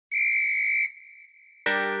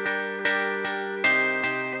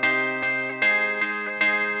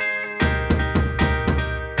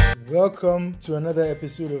Welcome to another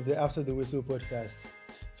episode of the After the Whistle podcast.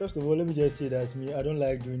 First of all, let me just say that me, I don't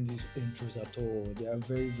like doing these intros at all. They are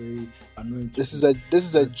very, very annoying. This is a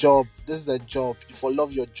job. This is a job. If you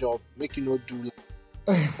love your job, make you not do.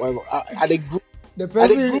 Well, I they groom. The I they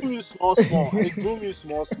person, groom you small. I they groom you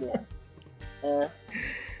small.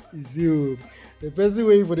 you see, the person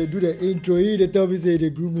waiting for they do the intro, they tell me say the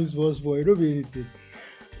groom is small, small. It don't be anything.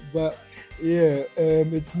 But yeah,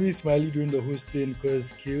 it's me, Smiley, doing the hosting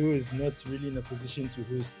because KO is not really in a position to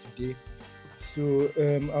host today. So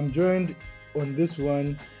I'm joined on this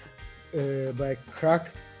one by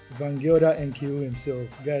Crack, Van Gelder, and KO himself.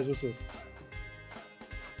 Guys, what's up?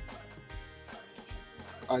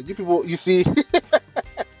 You people, you see,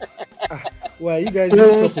 Why you guys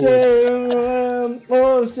really talk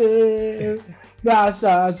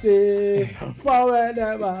honestly,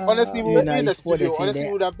 we Yeah, would be in the studio. Honestly,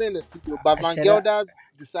 we would have been in the studio. But Van Gelder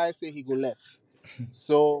decided say he go left.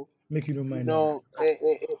 So make you don't you mind know,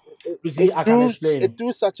 You see, I can explain. it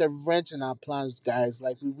threw such a wrench in our plans, guys.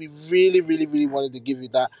 Like we really, really, really wanted to give you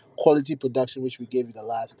that quality production which we gave you the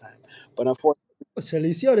last time. But unfortunately, that. Shall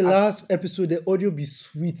you see how the last episode the audio be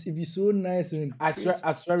sweet? It be so nice and I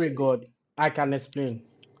swear with God, I can explain.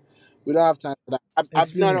 we don't have time for that.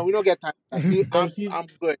 Explain. No, we don't get time for that. Me, Them sees I'm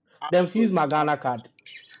good. them sees my Ghana card.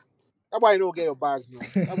 That's why I don't get your bags, no.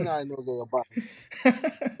 That's why I don't get your bags.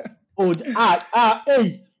 Oh,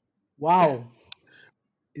 hey, wow.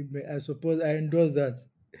 I suppose I endorse that.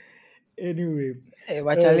 Anyway,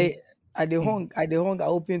 But Charlie, I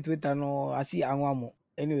open Twitter no, I see Anwamo.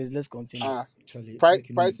 Anyways, let's continue. Charlie,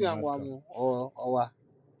 Pricing and one or what?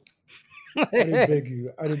 I dey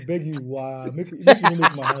beg you, wow, make you no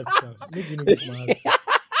make my heart stop. Make you no make my heart stop.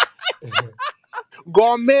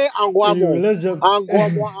 Gourmet and Anyway, guamo. let's jump. And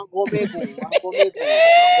gourmet.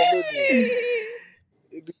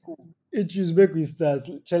 It'd be cool. Choose make we start.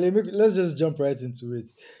 Charlie, let's just jump right into it.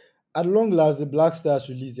 At long last, the Black Stars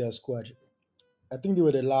released their squad. I think they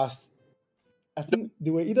were the last. I think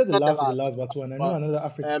they were either the Not the last or the last, last, but one. I know but, another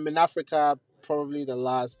Africa. in Africa, probably the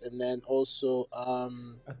last, and then also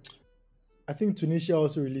I think Tunisia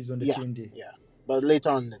also released on the same day. yeah, but later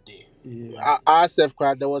on in the day. Yeah. RSF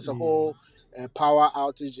crowd, there was a Yeah. whole power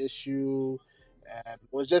outage issue. It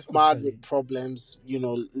was just mad Actually. with problems,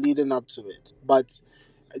 leading up to it. But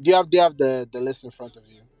do you have the list in front of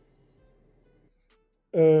you?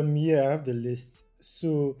 Yeah, I have the list.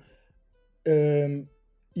 So,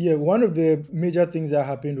 one of the major things that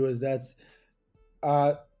happened was that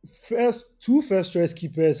two first choice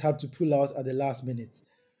keepers had to pull out at the last minute.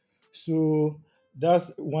 So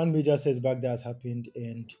that's one major setback that has happened,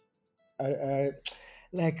 and I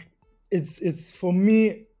like it's for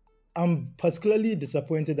me. I'm particularly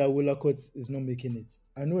disappointed that Wollacott is not making it.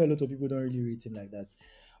 I know a lot of people don't really rate him like that,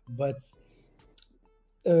 but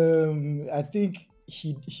I think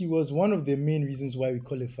he was one of the main reasons why we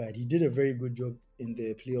qualified. He did a very good job in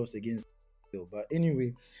the playoffs against. But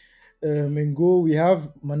anyway, in goal we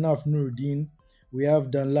have Manaf Nuruddin, we have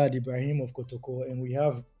Danlad Ibrahim of Kotoko, and we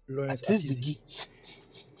have Lawrence Atizigi.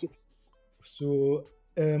 So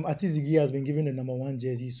Atizigi has been given the number one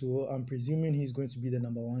jersey, so I'm presuming he's going to be the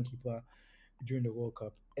number one keeper during the World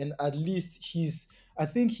Cup. And at least I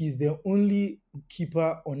think he's the only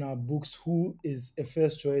keeper on our books who is a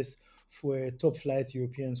first choice for a top flight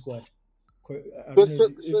European squad. I don't know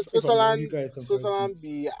if I'm wrong, you guys can correct me. Switzerland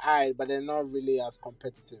be high, but they're not really as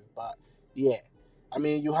competitive. But yeah, I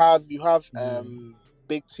mean you have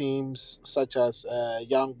big teams such as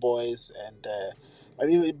Young Boys and I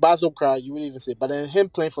mean Basel Cry, you would even say, but then him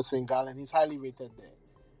playing for Senegal and he's highly rated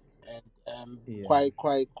there, and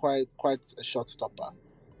quite a short stopper.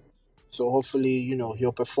 So hopefully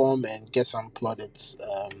he'll perform and get some plaudits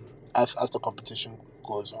as the competition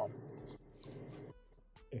goes on.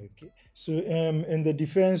 Okay. So in the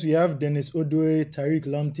defense, we have Dennis Odoe, Tariq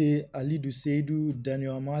Lamte, Ali Seidu,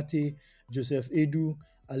 Daniel Amate, Joseph Edu,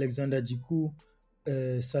 Alexander Jiku,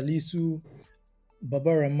 Salisu,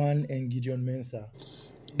 Baba Rahman, and Gideon Mensah.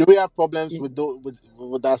 Do we have problems with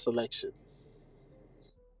that selection?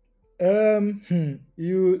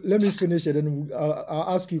 You let me finish it, and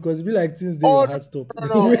I'll ask you because it be like things they your heart stop.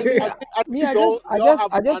 No.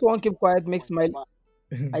 I just want to keep quiet, make Smiley.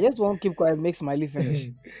 I just want to keep quiet, make Smiley finish.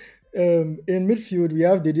 In midfield, we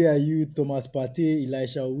have Dede Ayew, Thomas Partey,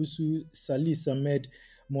 Elisha Owusu, Salih Samed,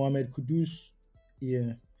 Mohamed Kudus.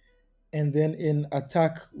 Yeah. And then in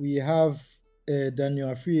attack, we have Daniel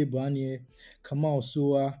Afriye Banye, Kamal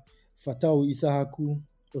Soa, Fatau Isahaku,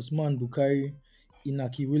 Osman Bukari,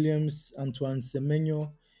 Inaki Williams, Antoine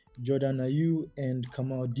Semenyo, Jordan Ayew, and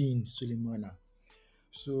Kamal Dean Sulemana.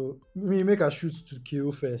 So me make a shoot to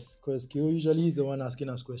KO first, because KO usually is the one asking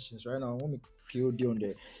us questions. Right now, I want me KO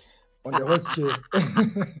day on the hot chair.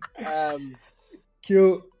 Um,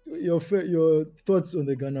 KO, your thoughts on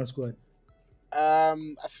the Ghana squad? I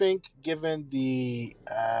think given the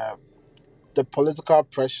political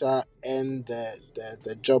pressure and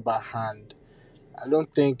the job at hand, I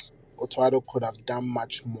don't think Otuado could have done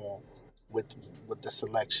much more with with the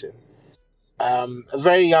selection. A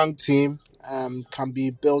very young team can be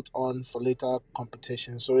built on for later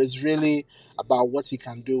competition. So it's really about what he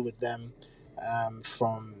can do with them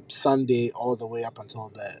from Sunday all the way up until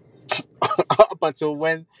the up until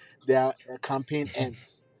when their campaign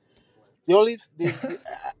ends. The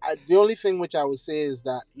only thing which I would say is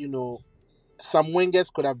that some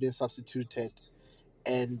wingers could have been substituted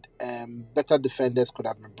and better defenders could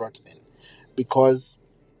have been brought in because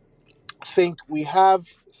I think we have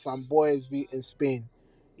some boys in Spain,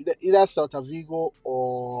 either Celta Vigo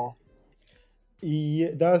or Yeah,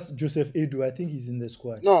 that's Joseph Edu. I think he's in the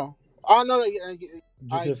squad. no. Oh no, no,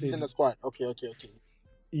 Joseph he's in the Edu. squad. Okay, okay, okay.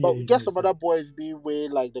 Yeah, But we he's in get the some squad. other boys be way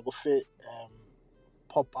like they go fit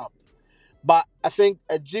pop up. But I think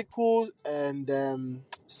a Jiku and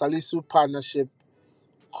Salisu partnership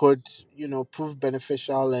could prove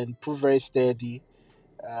beneficial and prove very steady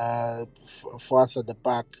for us at the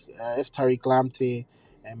back. If Tariq Lamptey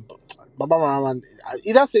and Baba Rahman,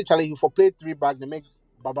 either say Charlie if we play three back, they make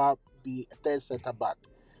Baba be a third centre back.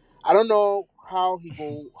 I don't know how he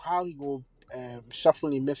go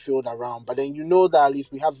shuffle in midfield around, but then that at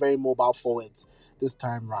least we have very mobile forwards this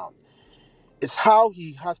time round. It's how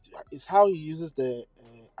he uses the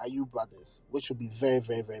Ayu brothers, which will be very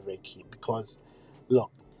very very very key because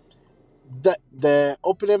look, the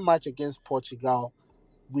opening match against Portugal,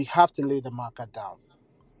 we have to lay the marker down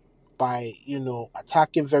by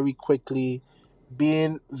attacking very quickly,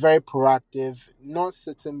 being very proactive, not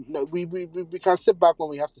sitting. No, we can sit back when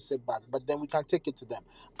we have to sit back, but then we can take it to them.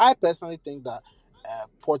 I personally think that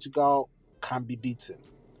Portugal can be beaten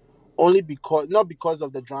only because not because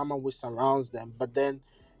of the drama which surrounds them, but then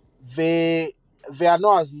they they are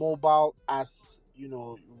not as mobile as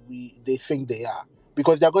they think they are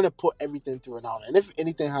because they're going to put everything through Ronaldo. And if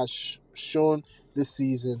anything has shown this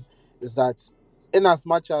season is that in as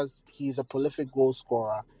much as he's a prolific goal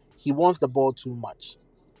scorer, he wants the ball too much,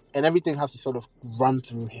 and everything has to sort of run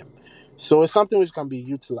through him. So it's something which can be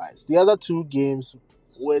utilized. The other two games,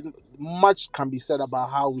 when much can be said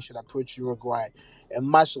about how we should approach Uruguay, and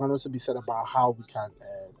much can also be said about how we can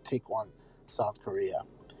take on South Korea.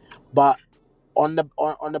 But on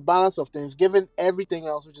the balance of things, given everything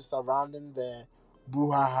else which is surrounding the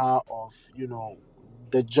brouhaha of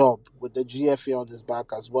the job with the GFA on his back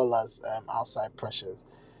as well as outside pressures,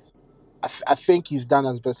 I think he's done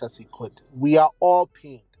as best as he could. We are all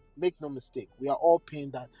pained. Make no mistake, we are all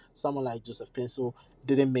pained that someone like Joseph Pencil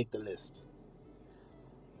didn't make the list.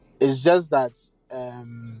 It's just that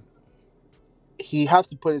he has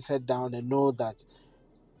to put his head down and know that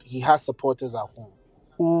he has supporters at home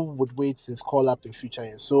who would wait his call up in future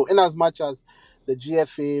years. So, in as much as the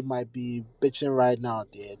GFA might be bitching right now,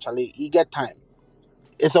 there, Charlie, he get time.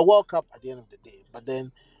 It's a World Cup at the end of the day, but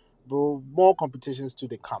then, bro, more competitions to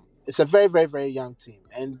the come. It's a very, very, very young team,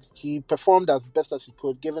 and he performed as best as he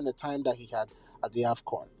could given the time that he had at the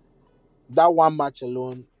AFCON. That one match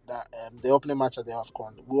alone, that the opening match at the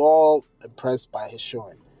AFCON, we're all impressed by his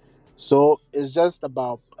showing. So it's just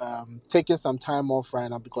about taking some time off right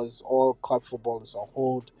now because all club football is on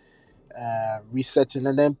hold, resetting,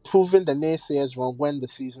 and then proving the naysayers wrong when the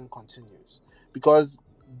season continues. Because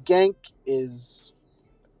Genk is,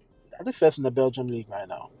 I think, first in the Belgium league right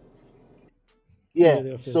now. Yeah, Yeah.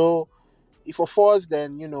 they're first. So if for fourth,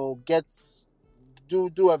 then gets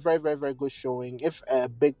do a very very very good showing. If a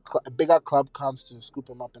bigger club comes to scoop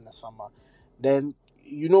him up in the summer, then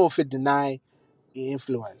if it deny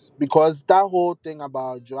influence because that whole thing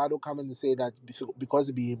about Joado coming to say that because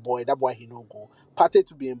he being boy, that boy he no go. Partey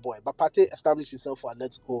to being boy, but Partey established himself for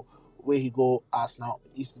Atletico where he go Arsenal.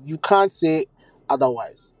 You can't say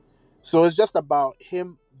otherwise. So it's just about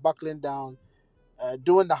him buckling down,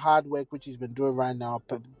 doing the hard work which he's been doing right now,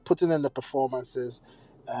 putting in the performances,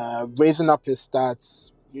 raising up his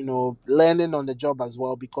stats. Learning on the job as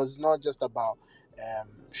well because it's not just about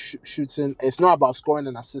shooting. It's not about scoring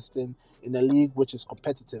and assisting in a league which is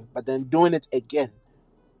competitive, but then doing it again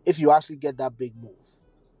if you actually get that big move,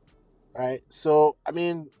 right? So I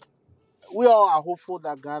mean, we all are hopeful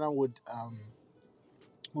that Ghana would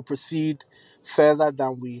proceed further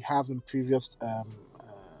than we have in previous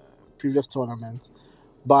tournaments.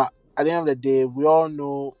 But at the end of the day, we all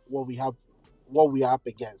know what we are up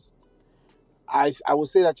against. I would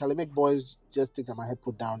say that Charlie make boys just take them my head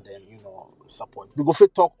put down then support. We go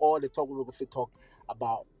fit talk all the talk we go fit talk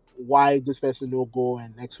about why this person no go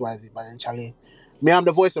and XYZ, but then Charlie, me I'm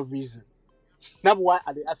the voice of reason. That's why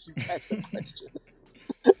I dey ask you guys the questions.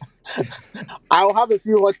 I'll have a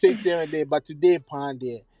few hot takes here and there, but today, pan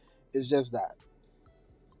there, it's just that.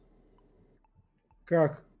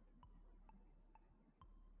 Crack.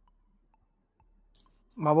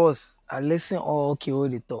 My boss, I listen all okay all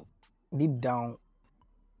the talk. Deep down,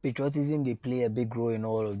 patriotism they play a big role in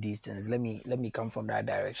all of these things. Let me come from that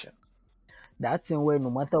direction. That thing where no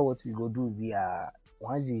matter what we go do, we are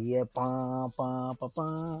once you hear pam pam pam pam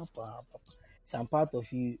pam, pam some part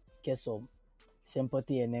of you get some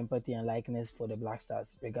sympathy and empathy and likeness for the Black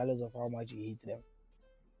Stars, regardless of how much you hate them.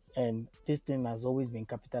 And this thing has always been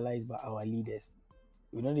capitalized by our leaders.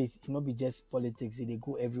 You know this, it not be just politics, they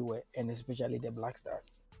go everywhere, and especially the Black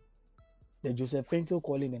Stars. The Joseph Pencil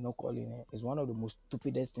calling and not calling it is one of the most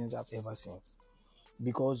stupidest things I've ever seen.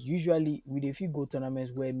 Because usually with a few go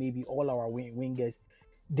tournaments where maybe all our wingers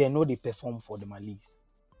they know they perform for the Malis.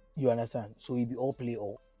 You understand? So we be all play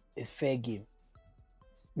all. It's fair game.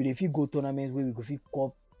 With a few go tournaments where we go fit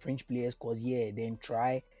call French players cause then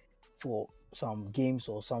try for some games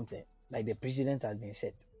or something. Like the president has been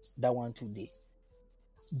set. That one today.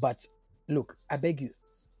 But look, I beg you,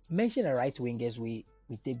 mention the right wingers we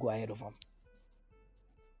take go ahead of them.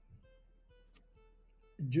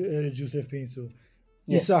 Joseph Painso.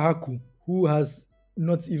 Yes. Issa Haku, who has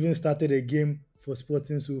not even started a game for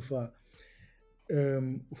Sporting so far.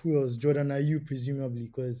 Who else? Jordan Ayew, presumably,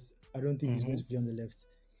 because I don't think he's going to play on the left.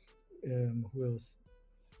 Who else?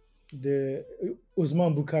 The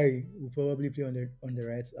Osman Bukari will probably play on the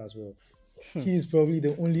right as well. He's probably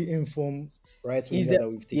the only informed right winger that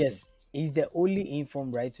we've taken. Yes, he's the only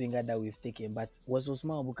informed right winger that we've taken. But was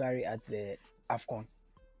Osman Bukari at the AFCON?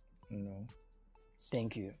 No.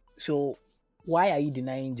 Thank you. So why are you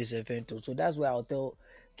denying Joseph Fento? So that's why I'll tell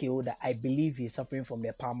KO that I believe he's suffering from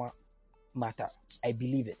the Parma matter. I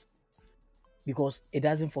believe it. Because it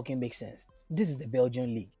doesn't fucking make sense. This is the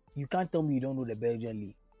Belgian league. You can't tell me you don't know the Belgian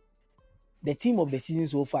league. The team of the season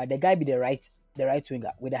so far, the guy be the right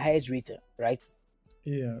winger with the highest rating, right?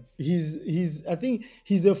 Yeah. I think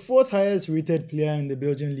he's the fourth highest rated player in the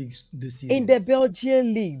Belgian league this season. In the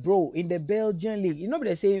Belgian league, bro. In the Belgian league. You know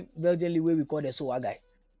the same Belgian league where we call the SOA guy.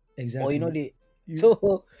 Exactly.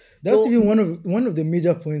 Or that's even one of the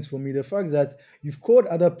major points for me. The fact that you've called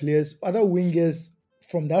other players, other wingers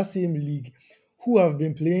from that same league who have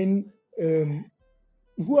been playing,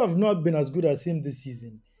 who have not been as good as him this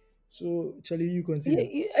season. So, Charlie, you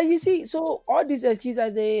continue. You see, so all these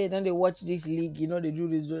excuses then they watch this league, they do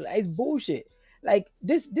this. It's bullshit. Like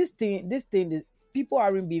this thing, people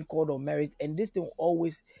aren't being called on merit, and this thing will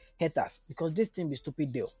always hurt us because this thing be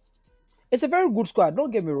stupid deal. It's a very good squad. Don't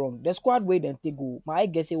get me wrong. The squad way then take go. My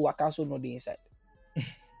guess say Wakaso not the inside.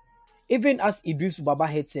 Even as Idris Baba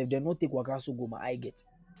head safe, they not take Wakaso go. My get.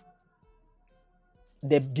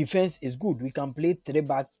 The defense is good. We can play 3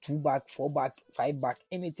 back, 2 back, 4 back, 5 back,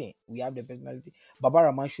 anything. We have the personality. Baba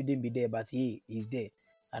Rahman shouldn't be there, but he's there.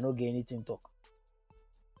 I don't get anything talk.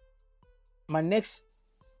 My next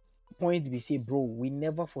point be say, bro, we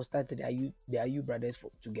never for started the Ayew brothers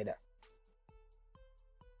together.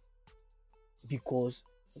 Because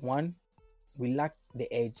one, we lack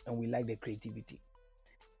the edge and we lack the creativity.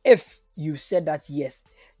 If you said that yes,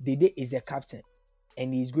 Dede is a captain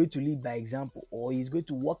and he's going to lead by example, or he's going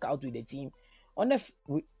to work out with the team on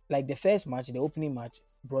the first match, the opening match,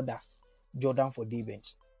 brother Jordan for day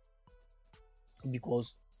bench,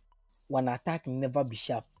 because one attack never be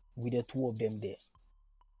sharp with the two of them there.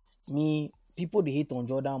 People they hate on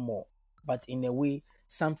Jordan more, but in a way,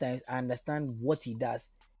 sometimes I understand what he does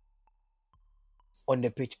on the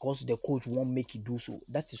pitch because the coach won't make it do so.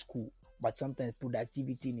 That is cool, but sometimes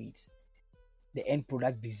productivity needs the end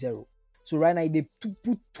product be 0. So right now they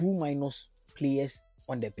put 2 minus players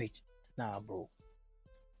on the pitch. Nah, bro.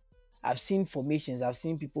 I've seen formations. I've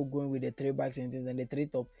seen people going with the 3 backs and things, and the 3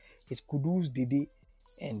 top is Kudus, Dede,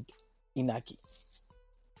 and Inaki.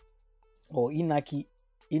 Or Inaki,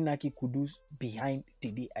 Kudus behind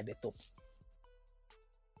Dede at the top.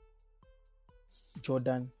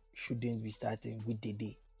 Jordan shouldn't be starting with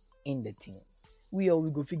Dede in the team. We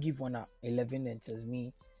go give one 11 and tells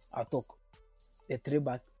me I'll talk. The 3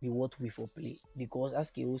 back be what we for play, because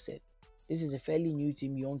as KO said, this is a fairly new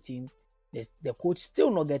team, young team. The coach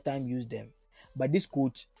still not get time use them, but this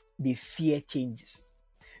coach they fear changes.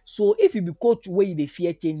 So if you be coach where they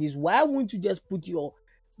fear changes, why won't you just put your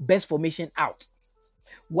best formation out?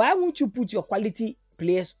 Why won't you put your quality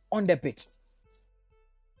players on the pitch?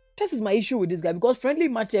 This is my issue with this guy because friendly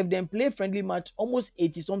match, if them play friendly match almost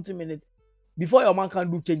 80 something minutes before your man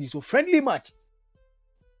can do changes. So friendly match.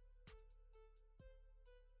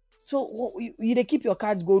 So you they keep your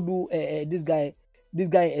cards go do this guy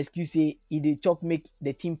excuse say he dey talk make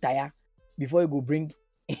the team tire before you go bring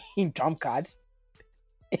in trump cards.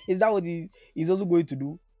 Is that what he's also going to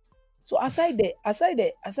do? So aside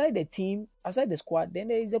the team, aside the squad, then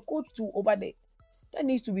there is a coach too over there that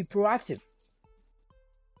needs to be proactive.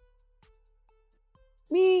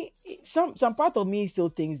 Me, some part of me still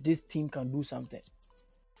thinks this team can do something.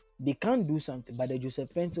 They can't do something, but the Joseph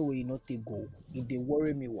Pento will not take goal. If they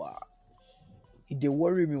worry me, why? If they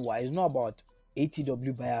worry me, why? It's not about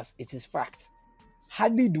ATW bias. It is fact.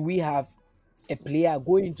 Hardly do we have a player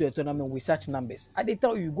going into a tournament with such numbers. I they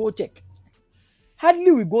tell you, go check.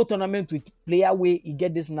 Hardly we go tournament with player where you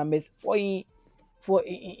get these numbers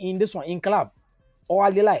in this one in club or I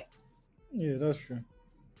lie. Yeah, that's true.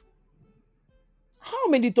 How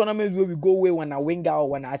many tournaments will we go where when a winger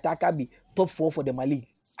or when an attacker be top 4 for the Mali?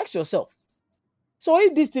 Ask yourself. So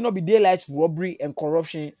if this thing not be daylight robbery and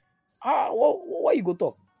corruption, what you go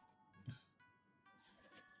talk?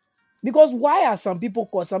 Because why are some people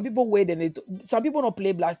called some people wait and some people not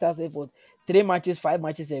play Black Stars for 3 matches, 5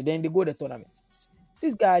 matches, and then they go to the tournament.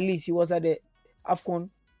 This guy at least he was at the AFCON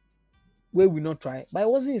where we not try, but it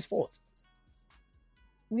wasn't his fault.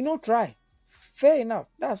 We not try. Fair enough.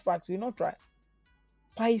 That's fact. We not try.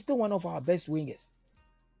 But he's still one of our best wingers.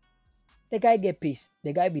 The guy get pace.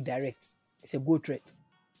 The guy be direct. It's a good threat.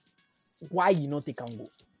 Why you not take and go?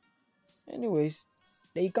 Anyways,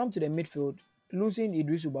 then you come to the midfield. Losing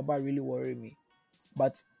Idris Ubaba really worried me.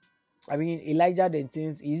 But I mean Elijah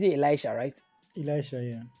Dentins, is it Elisha, right? Elisha,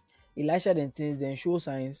 yeah. Elisha Dentins then show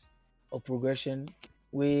signs of progression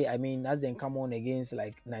where I mean as they come on against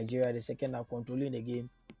like Nigeria, the second half controlling the game.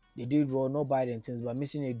 They did well, not bad and things, but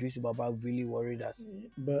missing Idris Baba really worried us.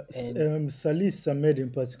 But And Salis Samed in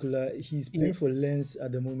particular, he's playing for Lens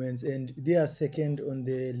at the moment, and they are second on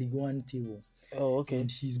the League One table. oh, okay.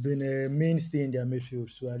 And he's been a mainstay in their midfield.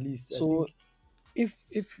 So at least So I think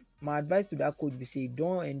if my advice to that coach be say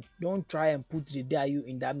don't try and put the Dayu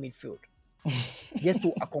in that midfield just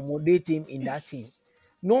to accommodate him in that team.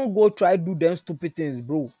 Don't go try do them stupid things,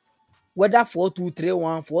 bro. Whether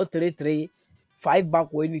 4-2-3-1, 4-3-3, 5 back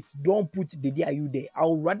or anything, don't put the Dayu there. I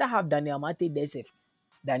would rather have Daniel Amate there safe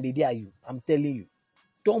than the Dayu. I'm telling you.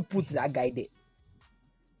 Don't put that guy there.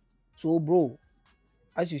 So, bro,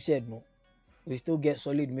 as you said, no, we still get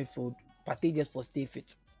solid midfield. Partey just for stay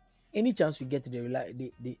fit. Any chance we get,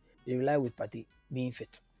 they rely with Partey being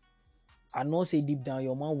fit. I know say deep down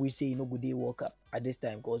your man will say you know good day World Cup at this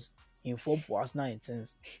time because in form for Arsenal in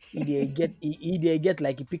sense he get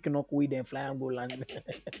like he picking up with and fly and go land.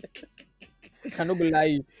 I'm not gonna lie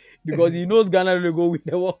you because he knows Ghana will go with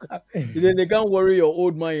the World Cup. Then they can't worry your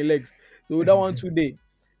old man in legs. So that one today.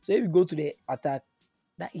 So if you go to the attack,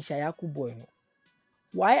 that Ishayaku boy, no,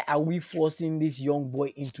 why are we forcing this young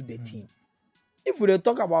boy into the team? If we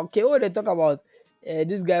talk about KO, they talk about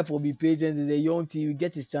this guy for be patient is a young team, you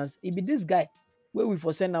get his chance. It be this guy where we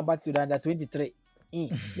for send him back to the under 23.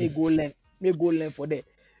 May go learn for that.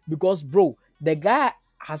 Because bro, the guy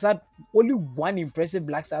has had only one impressive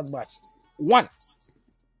Black Stars match. One.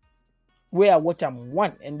 Where I watch him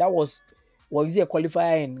one, and that was he a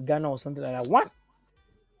qualifier in Ghana or something like that? One.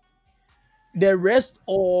 The rest,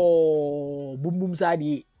 oh boom boom side,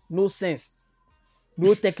 no sense.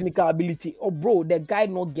 No technical ability. Oh, bro, the guy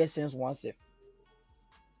not get sense once.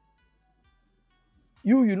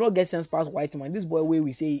 You not get sense past White Man. This boy where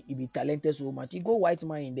we say he be talented so much. He go White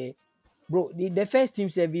Man in there. Bro, the first team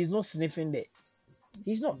serve is not sniffing there.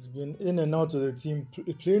 He's not. he's been in and out of the team,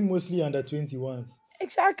 playing mostly under 21s.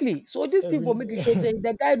 Exactly. So this thing for making sure say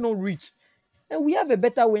the guy not reach. And we have a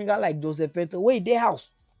better winger like Joseph Pento. Wait, they house.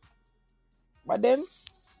 But then,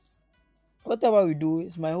 whatever we do,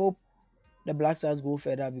 it's my hope the Black Stars go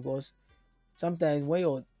further because sometimes when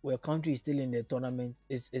your country is still in the tournament,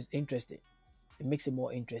 it's interesting. It makes it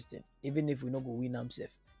more interesting. Even if we not go win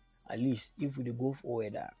themselves, at least if we dey go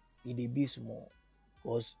forward, it dey be small.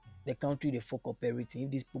 Because the country they fuck up everything.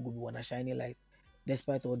 If these people go be wanna shiny light,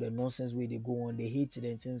 despite all the nonsense way they go on, they hate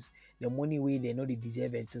them things, the money way they know they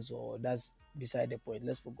deserve and things, so that's beside the point.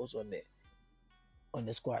 Let's focus on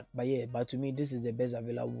the squad. But yeah, but to me, this is the best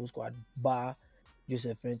available squad. Bar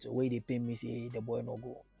Joseph Prince, the way they pay me, say the boy no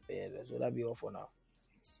go. Yeah, so that be all for now.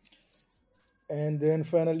 And then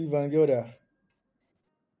finally, Van Gelder.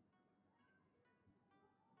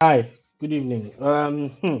 Hi, good evening.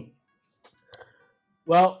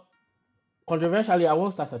 Well, controversially, I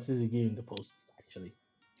won't start at this again in the post. Actually,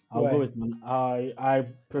 I'll Why? go with I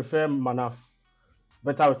prefer Manaf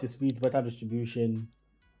better with his feet, better distribution.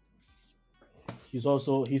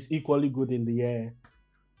 He's equally good in the air.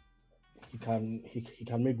 He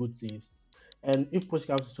can make good saves. And if push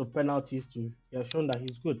comes to penalties too, he has shown that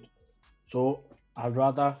he's good. So I'd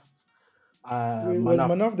rather Wait, was Manaf.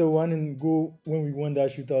 Manaf the one in goal when we won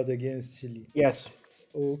that shootout against Chile? Yes,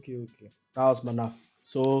 Oh, okay. that was Manaf.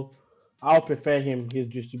 So I'll prefer him. His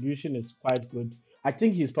distribution is quite good. I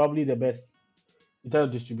think he's probably the best in terms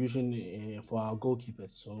of distribution for our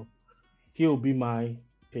goalkeepers. So he'll be my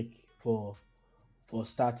pick for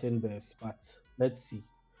starting Beth. But let's see.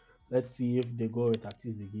 Let's see if they go with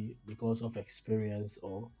Atizigi because of experience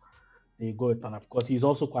or they go with Panaf. Because he's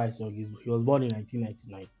also quite young. He was born in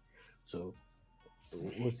 1999. So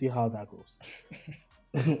we'll see how that goes.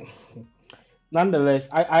 Nonetheless,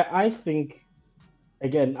 I think,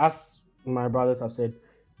 again, as my brothers have said,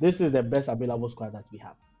 this is the best available squad that we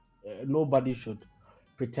have. Nobody should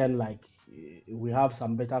pretend like we have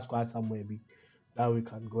some better squad somewhere that we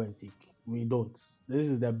can go and take. We don't. This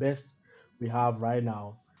is the best we have right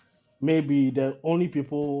now. Maybe the only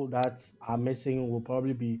people that are missing will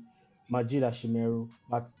probably be Majid Ashimeru,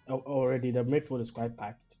 but already the midfield is quite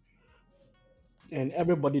packed. And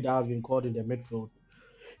everybody that has been called in the midfield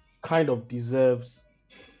kind of deserves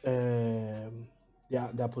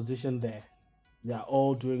their position there. They are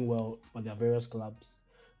all doing well for their various clubs,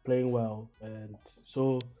 playing well, and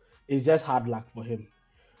so it's just hard luck for him.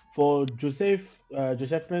 For Joseph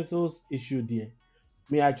Pencil's issue there,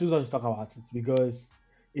 I choose not to talk about it because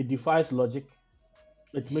it defies logic.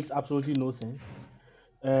 It makes absolutely no sense.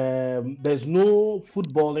 There's no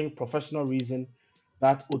footballing professional reason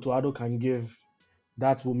that Otoado can give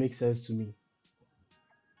that will make sense to me.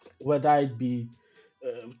 Whether it be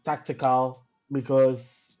tactical,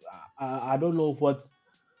 because I don't know what.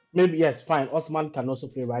 Maybe yes, fine. Osman can also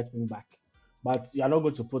play right wing back, but you are not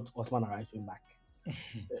going to put Osman a right wing back.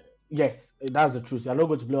 Yes, that's the truth. You're not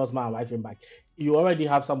going to play Osman a right wing back. You already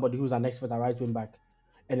have somebody who's an expert at right wing back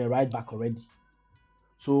and a right back already.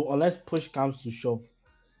 So unless push comes to shove,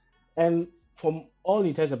 and from all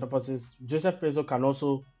intents and purposes, Joseph Peso can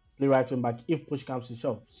also play right wing back if push comes to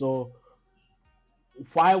shove. So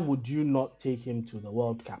why would you not take him to the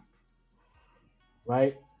World Cup,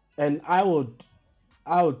 right? And I would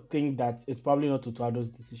think that it's probably not Tutuado's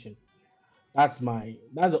decision. That's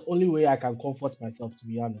the only way I can comfort myself, to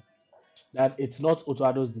be honest. That it's not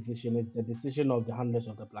Otoado's decision, it's the decision of the handlers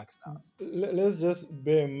of the Black Stars. Let's just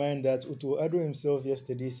bear in mind that Uto Ado himself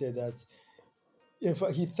yesterday said that, in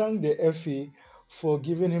fact, he thanked the FA for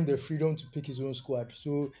giving him the freedom to pick his own squad.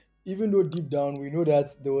 So even though deep down we know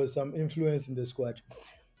that there was some influence in the squad,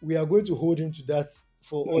 we are going to hold him to that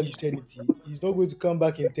for all eternity. He's not going to come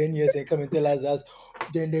back in 10 years and come and tell us that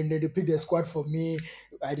then they picked the squad for me.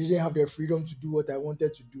 I didn't have the freedom to do what I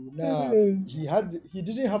wanted to do. Nah, he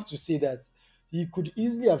didn't have to say that. He could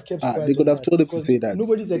easily have kept quiet. They could on have that told him to because say that.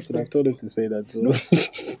 nobody's They could have expecting. told him to say that. So No.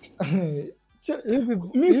 So, You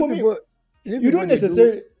people, me you for me, people, you you people don't they do.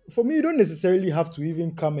 necessarily for me you don't necessarily have to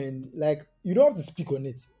even come and like you don't have to speak on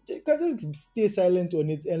it. You can just stay silent on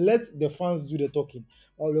it and let the fans do the talking.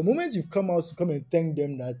 Or the moment you've come out to come and thank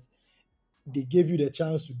them that they gave you the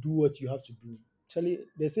chance to do what you have to do. Actually,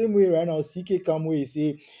 the same way right now, CK come where he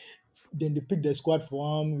say then they pick the squad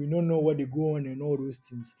for him. We don't know what they go on and all those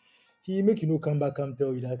things. He make come back and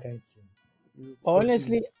tell you that kind of thing. But Up to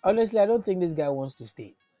you. honestly, I don't think this guy wants to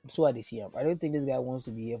stay. So I see him. I don't think this guy wants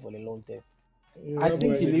to be here for the long term. Yeah, I that's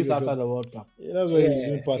think why he he do leaves the after job. the World Cup. Yeah, that's why he's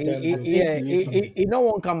doing part time job. think he needs He don't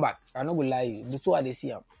want to come back. I don't go lie you. So I see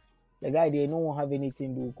him. The guy they don't have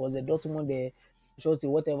anything to do because the Dortmund they short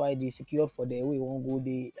whatever they secured for the way won't go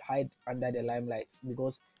they hide under the limelight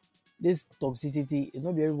because this toxicity is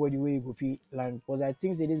not be everybody where you go feel land because I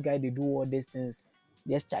think say this guy they do all these things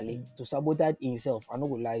just challenge to sabotage himself. I don't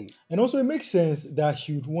go lie you. And also, it makes sense that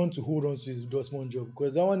he would want to hold on to his Dortmund job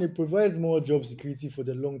because that one it provides more job security for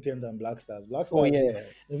the long term than Black Stars. Black Oh Stars, yeah,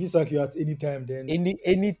 if he sack you at any time, then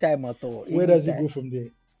any time at all. where does he Anytime. go from there?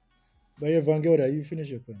 But yeah, Van Gelder, you finish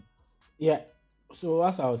your point. Yeah. So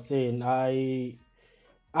as I was saying, I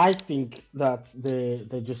think that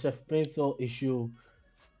the Joseph Pencil issue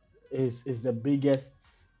is the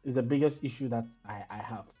biggest issue that I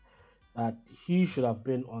have. That he should have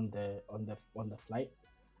been on the flight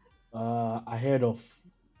ahead of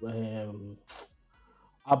um,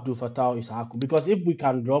 Abdul Fattah Isahaku. Because if we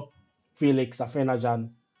can drop Felix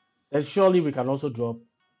Afenajan, then surely we can also drop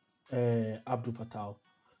Abdul Fattah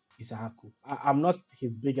Isahaku. I'm not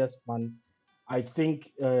his biggest fan. I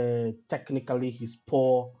think technically he's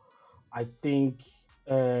poor. I think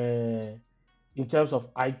in terms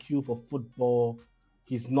of IQ for football,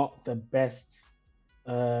 he's not the best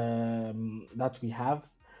that we have,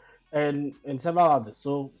 and several others.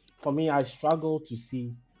 So for me, I struggle to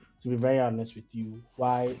see, to be very honest with you,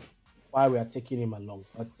 why we are taking him along.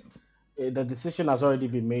 But the decision has already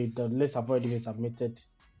been made. The list have already been submitted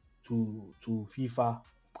to FIFA,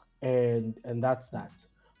 and that's that.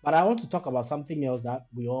 But I want to talk about something else that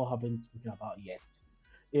we all haven't spoken about yet,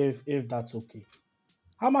 if that's okay.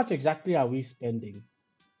 How much exactly are we spending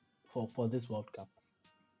for this World Cup?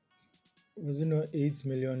 Was it not $8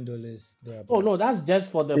 million Oh no, thereabouts? that's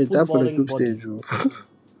just for the Is that for the footballing group stage? body.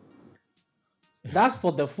 That's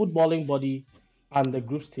for the footballing body and the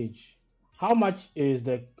group stage. How much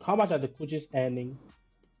are the coaches earning?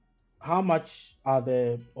 How much are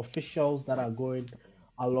the officials that are going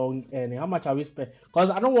along earning? How much are we spending? Because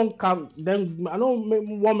I don't want come then I don't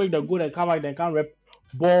want make the good and come back then can rep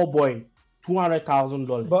ball boy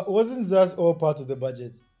But $200,000. wasn't that all part of the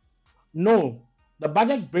budget? No, the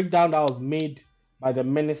budget breakdown that was made by the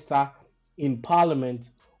minister in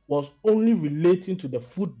parliament was only relating to the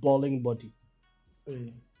footballing body.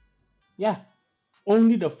 Eh, Yeah,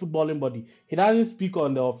 only the footballing body. He doesn't speak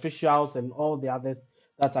on the officials and all the others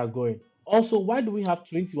that are going. Also, why do we have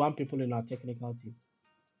 21 people in our technical team?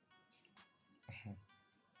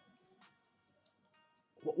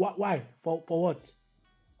 Why? For what?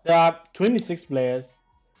 There are 26 players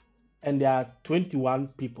and there are 21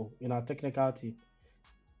 people in our technical team.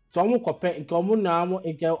 So I'm compare in common now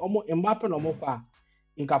in Mbappe no more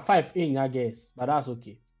in 5 in your guess, but that's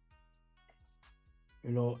okay.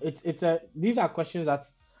 You know, it's a these are questions that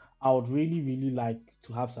I would really like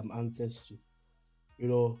to have some answers to. You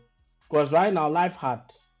know, because right now life hard.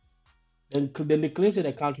 Then they claim to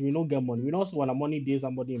the country we don't get money. We also want a money day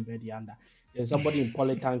somebody in bed under. There's somebody in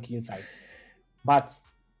polytank inside. But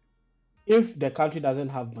if the country doesn't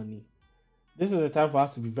have money, this is the time for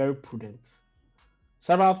us to be very prudent.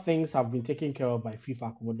 Several things have been taken care of by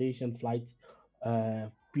FIFA: accommodation, flight,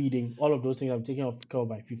 feeding, all of those things have been taken care of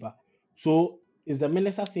by FIFA. So is the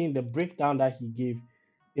minister saying the breakdown that he gave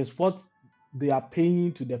is what they are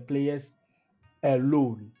paying to the players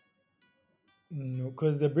alone? No,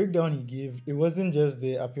 because the breakdown he gave, it wasn't just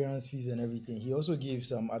the appearance fees and everything. He also gave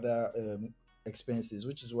some other expenses,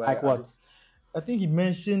 which is why Like what? I think he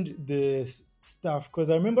mentioned the staff, because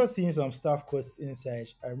I remember seeing some staff costs inside.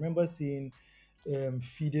 I remember seeing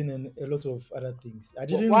feeding and a lot of other things. I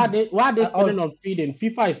didn't. Why are they I spending was on feeding?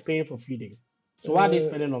 FIFA is paying for feeding. So why are they uh,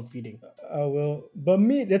 spending on feeding? well, but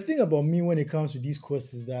me, the thing about me when it comes to these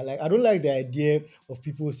costs is that, like, I don't like the idea of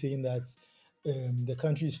people saying that the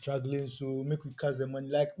country is struggling, so make we cut the money.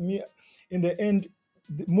 Like me, in the end,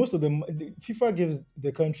 most of the FIFA gives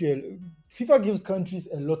the country, FIFA gives countries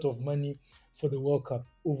a lot of money for the World Cup.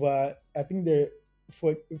 Over, I think the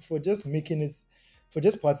for just making it, for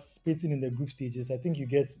just participating in the group stages, I think you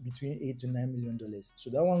get between $8 to $9 million. So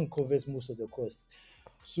that one covers most of the costs.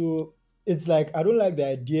 So it's like I don't like the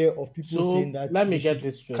idea of people saying So that let they me get should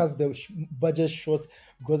this straight. cut the budget short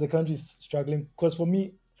because the country is struggling. Because for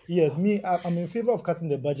me, yes, I'm in favor of cutting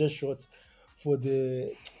the budget short for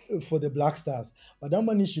the Black Stars, but that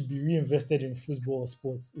money should be reinvested in football or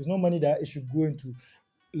sports. It's not money that it should go into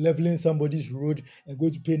leveling somebody's road and go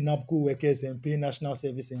to pay NAPCO workers and pay national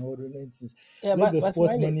service and all those things. Yeah, Let the but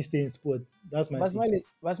sports Smiley, money stay in sports. That's my but take. Smiley,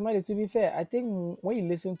 but Smiley, to be fair, I think when you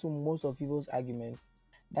listen to most of people's arguments,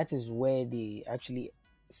 that is where they actually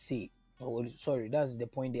say, oh, sorry, that's the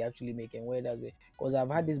point they actually make, and where that's because I've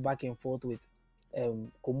had this back and forth with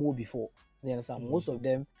Komo before. You understand? Yeah. Most of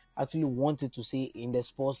them actually wanted to say in the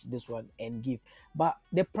sports this one and give, but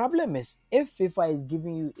the problem is if FIFA is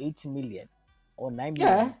giving you 80 million or 9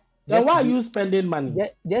 million Yeah. Then just why to are be you spending money?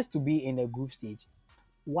 just to be in a group stage,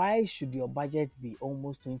 why should your budget be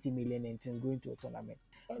almost 20 million and things going to a tournament?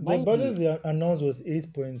 The Mind you, budget they announced was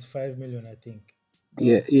 8.5 million, I think.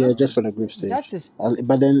 Yeah, That's yeah, just for the group that stage. is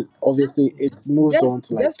But then obviously it moves just on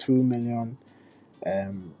to like just 2 million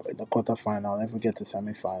in the quarterfinal. If we get to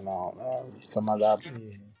semi-final, some other.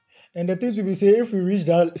 yeah. And the things we be say, if we reach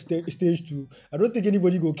that stage two, I don't think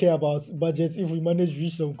anybody go care about budgets if we manage to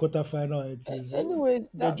reach some quarterfinal. It is anyway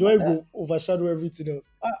the that joy go overshadow everything else.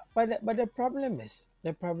 but the problem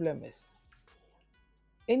is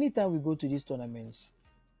anytime we go to these tournaments,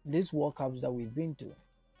 these World Cups that we've been to,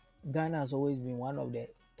 Ghana has always been one of the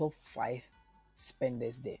top five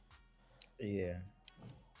spenders there. Yeah.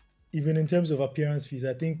 Even in terms of appearance fees,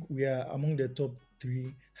 I think we are among the top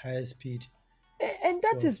three highest paid. And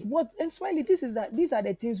that is what, and Smiley, these are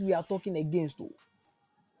the things we are talking against. Oh.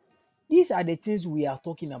 These are the things we are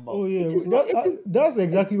talking about. Oh yeah, It is not. It is. that's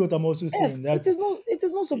exactly what I'm also saying. Yes. It That is not. It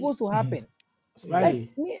is not supposed to happen. yeah, Like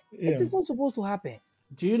Smiley, me, it yeah. is not supposed to happen.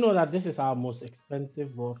 do you know that this is our most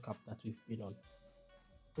expensive World Cup that we've been on?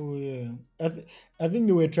 Oh yeah, I think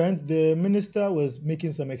they were trying. The minister was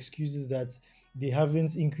making some excuses that they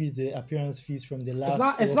haven't increased the appearance fees from the It's last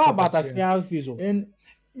not. It's World not Cup about appearance, experience fees. Oh. and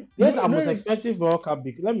This is no, our most no, expensive World Cup.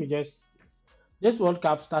 Let me just. This World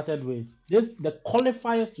Cup started with this. The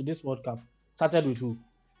qualifiers to this World Cup started with who?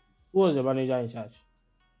 Who was the manager in charge?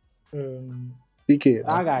 um, PK.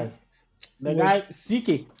 uh, That guy. The what guy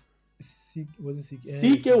CK. Was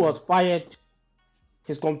it CK was fired.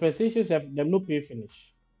 His compensations have them no pay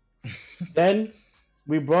finish. Then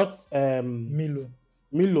we brought Milo?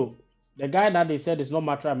 Milo, the guy that they said is not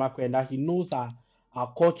Matra Makwe, and that he knows our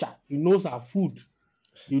culture, he knows our food,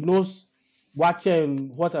 he knows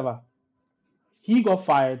watching whatever. He got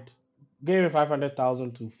fired, gave him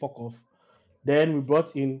 500,000 to fuck off. Then we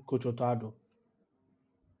brought in Coach Otado.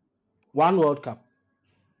 One World Cup,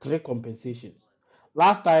 three compensations.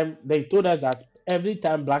 Last time they told us that every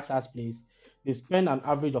time Black Stars plays, they spend an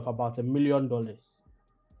average of about $1 million.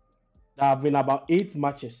 There have been about 8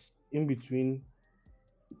 matches in between.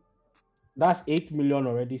 That's 8 million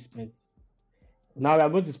already spent. Now we are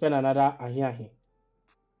going to spend another ahi.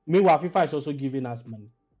 Meanwhile, FIFA is also giving us money.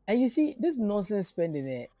 And you see, this nonsense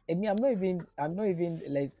spending, I mean, I'm not even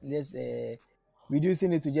let's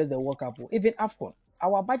reducing it to just the World Cup. Even AFCON,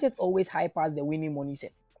 our budget always high past the winning money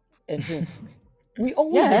set. And since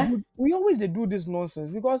Yeah, we always they do this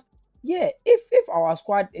nonsense because yeah, if our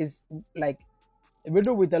squad is like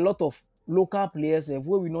even with a lot of local players, where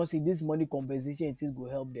we not see this money compensation, it is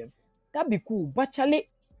going help them. That'd be cool. But Charlie,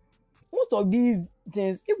 most of these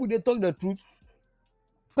things, if we dey talk the truth,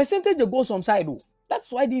 percentage dey go some side. Oh.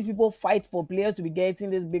 That's why these people fight for players to be getting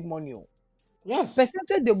this big money. Oh. yes.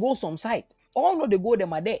 Percentage they go some side. All know they go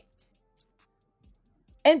them are there.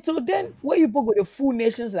 And so then when you go the full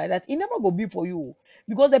nations like that, it never go be for you. Oh.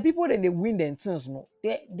 Because the people then they win them things, no,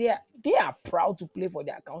 they are proud to play for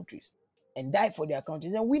their countries and die for their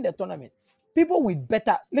countries and win the tournament. People with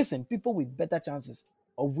better chances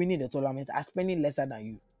of winning the tournament are spending lesser than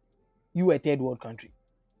you. You a third world country.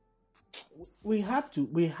 We have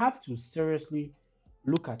to seriously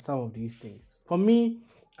look at some of these things. For me,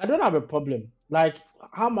 I don't have a problem. Like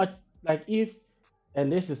how much like if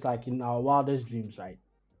and this is like in our wildest dreams, right?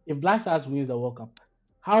 If Black Stars wins the World Cup,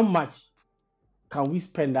 how much can we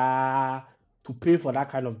spend to pay for that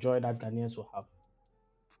kind of joy that Ghanaians will have?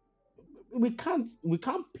 We can't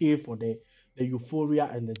pay for the euphoria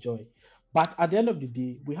and the joy. But at the end of the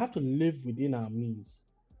day, we have to live within our means.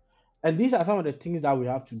 And these are some of the things that we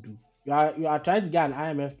have to do. You are trying to get an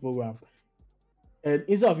IMF program, and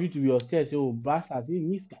instead of you to be upstairs, say, oh, bastards, you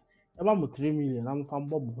need about 3 million. I'm from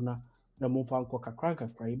Bobuna, the Mofanko Kakranka,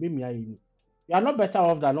 you are not better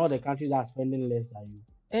off than all the countries that are spending less than you.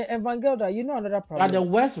 And Van Gelder, you know another You are the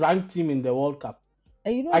problem. worst ranked team in the World Cup.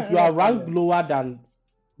 And you know Like you another are ranked problem. lower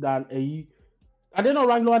than a. Are they not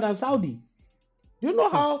ranked lower than Saudi? Do you know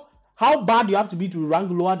how bad you have to be to rank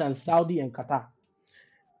lower than Saudi and Qatar?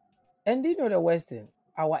 And do you know the Western?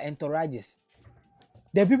 Our entourages.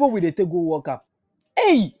 The people with the take go World Cup.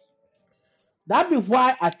 Hey! That be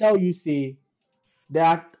why I tell you, say, there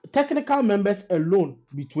are technical members alone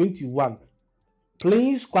be 21,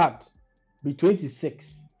 playing squad be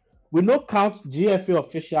 26. We no count GFA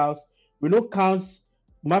officials, we no count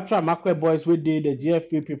Matra Makwe boys we did the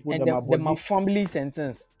GFA people, And them are my body, family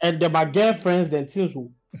sentence. and them are girlfriends, then things.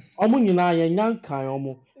 Omo nyina ye nyan kan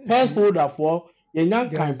omo. Purse holder for ye nyan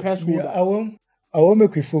kan Guys, purse me, holder. I want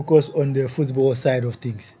make we focus on the football side of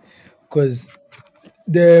things because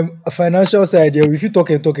the financial side, yeah, if you talk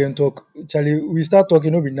and talk and talk, Charlie, we start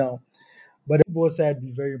talking over now. But the football side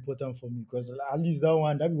be very important for me because at least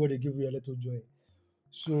that be what they give you a little joy.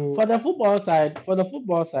 So For the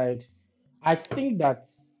football side, I think that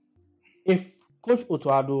if Coach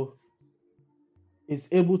Otoado is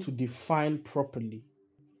able to define properly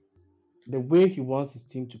the way he wants his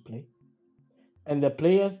team to play, and the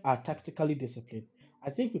players are tactically disciplined, I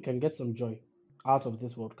think we can get some joy out of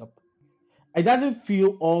this World Cup. It doesn't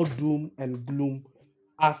feel all doom and gloom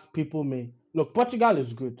as people may. Look, Portugal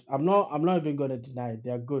is good. I'm not even gonna deny it. They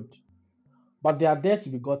are good. But they are there to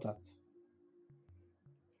be got at.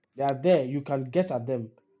 They are there. You can get at them.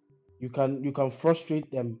 You can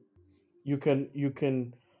frustrate them. You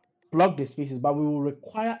can plug the spaces, but we will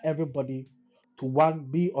require everybody to one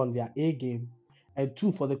be on their A game, and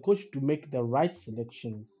two for the coach to make the right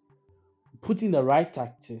selections, put in the right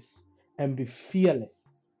tactics, and be fearless.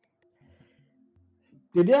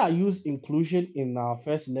 The day I use inclusion in our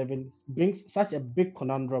first 11 brings such a big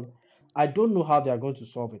conundrum. I don't know how they are going to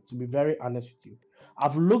solve it, to be very honest with you.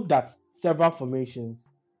 I've looked at several formations,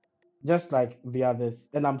 just like the others,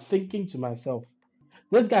 and I'm thinking to myself,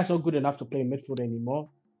 this guy's not good enough to play midfield anymore.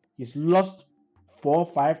 He's lost 4,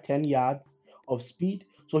 5, 10 yards of speed,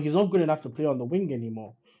 so he's not good enough to play on the wing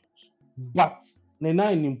anymore. But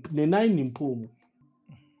Nenai Nimpomu,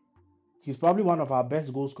 he's probably one of our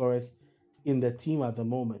best goal scorers in the team at the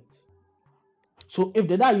moment. So if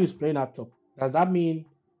Dedayu is playing up top, does that mean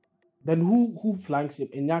then who flanks him?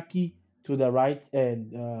 Inyaki to the right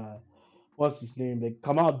and what's his name? Like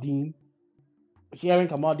Kamal Dean. Hearing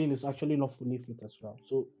Kamal Dean is actually not fully fit as well.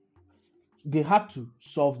 So they have to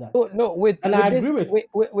solve that. No, no, And with I this, agree with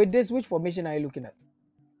with this, which formation are you looking at?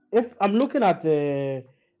 if I'm looking at a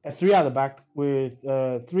three at the back with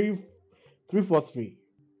 3-4-3.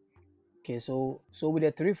 Okay, so with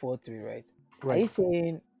the 3-4-3, right? Are Right. you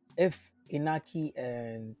saying if Inaki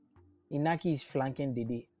is flanking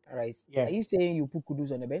Dede, right? Yeah. Are you saying you put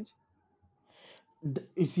Kudus on the bench?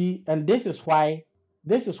 You see, and this is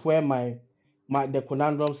where my the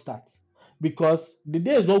conundrum starts. Because the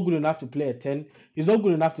day is not good enough to play a 10, he's not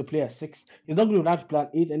good enough to play a 6, he's not good enough to play an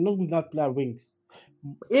 8, and not good enough to play wings.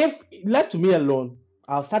 If left to me alone,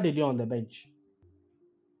 I'll start the day on the bench.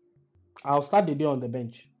 I'll start the day on the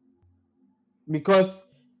bench. Because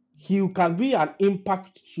he can be an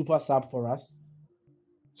impact super sub for us.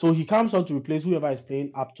 So he comes on to replace whoever is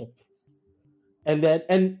playing up top. And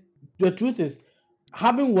the truth is,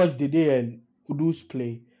 having watched Dede and Kudus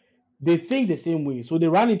play, they think the same way, so they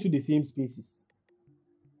run into the same spaces.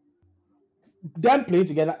 Them playing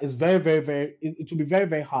together is very, very, very. It will be very,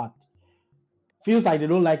 very hard. Feels like they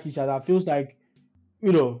don't like each other. Feels like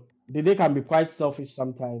Dede can be quite selfish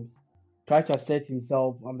sometimes. Try to assert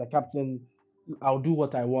himself. I'm the captain. I'll do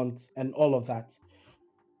what I want and all of that.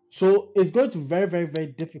 So it's going to be very, very, very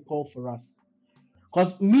difficult for us.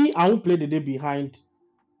 Cause me, I won't play the day behind.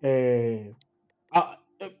 What's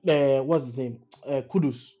his name?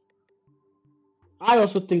 Kudus. I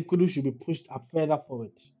also think Kudus should be pushed up further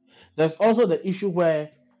forward. There's also the issue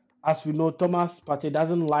where, as we know, Thomas Partey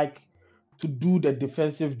doesn't like to do the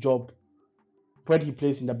defensive job when he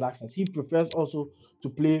plays in the Black Stars. He prefers also to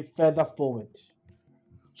play further forward.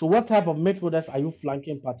 So, what type of midfielders are you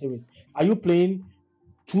flanking Partey with? Are you playing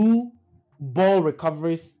two ball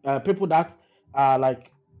recoveries, people that are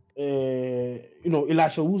like,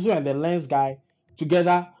 Elisha Uzo and the Lens guy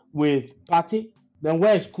together with Partey? Then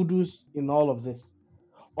where is Kudus in all of this?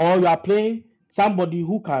 Or you are playing somebody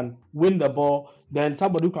who can win the ball, then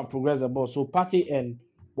somebody who can progress the ball. So Partey and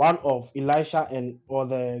one of Elisha and or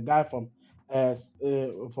the guy from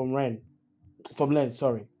Lens,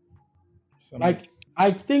 sorry. Like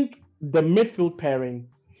I think the midfield pairing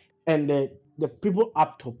and the people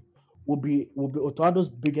up top will be Otoado's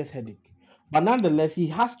biggest headache. But nonetheless, he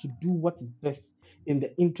has to do what is best in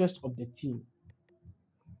the interest of the team.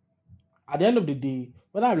 At the end of the day,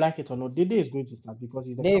 whether I like it or not, Dede is going to start because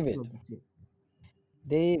he's the captain David, of the team.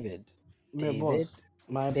 David, My David, boss,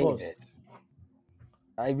 my boss. David.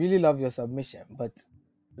 I really love your submission, but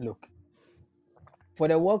look, for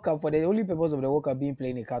the World Cup, for the only purpose of the World Cup being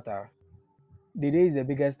played in Qatar, Dede is the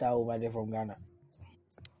biggest star over there from Ghana.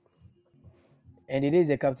 And Dede is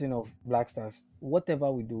the captain of Black Stars.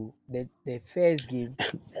 Whatever we do, the first game,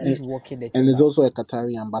 he's working the And team he's out. also a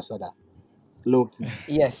Qatari ambassador. Look,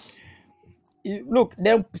 Yes. Look,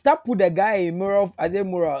 then start put the guy in mural as a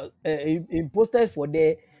mural in posters for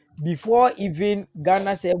there before even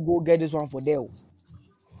Ghana said go get this one for there.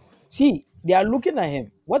 See, they are looking at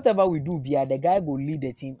him. Whatever we do, via the guy will lead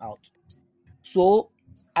the team out. So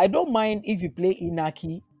I don't mind if you play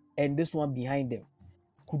Inaki and this one behind them,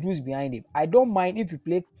 Kudus behind him. I don't mind if you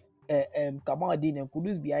play Kamaldeen and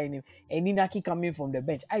Kudus behind him and Inaki coming from the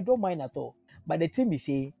bench. I don't mind at all. But the team is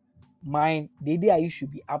saying, mine, the idea you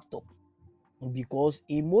should be up top because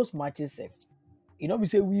in most matches, we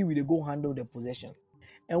say we will go handle the possession.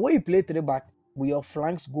 And when you play three back with your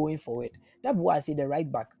flanks going forward, that's why I say the right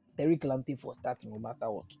back, Terry Lamptey for starting no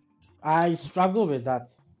matter what. I struggle with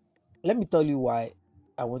that. Let me tell you why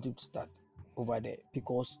I want him to start over there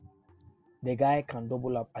because the guy can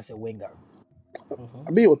double up as a winger.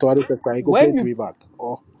 I be Otoado says he go play When you three back.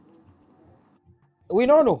 Or we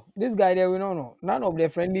don't know this guy there, we don't know. None of the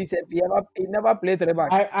friendly said he never played three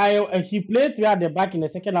back. He played three at the back in the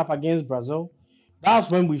second half against Brazil. That was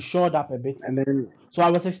when we showed up a bit. and then So I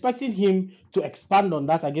was expecting him to expand on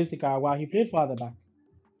that against Nicaragua. He played four at the back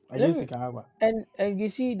against me- Nicaragua. And you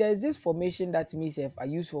see, there's this formation that myself I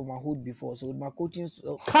used for my hood before. So my coaching,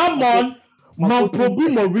 Come on, Mampobi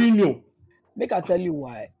Mourinho. make I tell you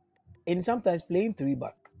why. And sometimes playing three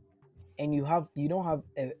back, and you don't have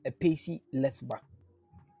a pacey left back.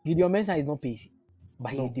 Gideon Mensah is not pacey,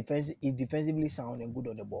 but No. he's defensively sound and good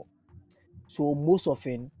on the ball. So most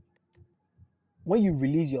often, when you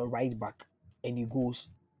release your right back and he goes,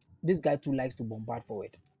 this guy too likes to bombard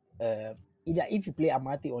forward. Either if you play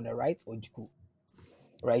Amate on the right or Jiku,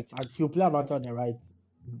 right? And he'll play Amata on the right,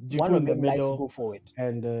 One Jiku in of the them likes to middle, go forward.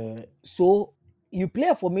 and So you play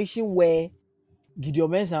a formation where Gideon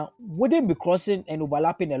Mensah wouldn't be crossing and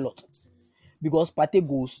overlapping a lot because Pate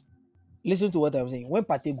goes. Listen to what I'm saying. When mhm.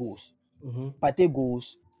 Pate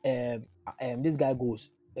goes, this guy goes,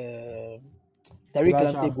 Tariq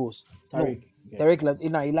Lamptey Elisha, goes. No, Tariq. Okay. Tariq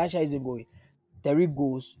Lamptey. No, Elisha isn't going. Tariq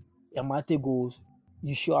goes. Yamate goes.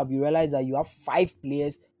 You show up. You realize that you have 5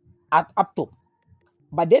 players at up top,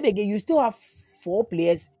 but then again, you still have 4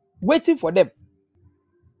 players waiting for them.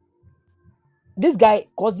 This guy,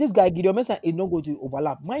 Gideon Mensah, is not going to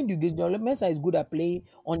overlap. Mind you, Gideon Mensah is good at playing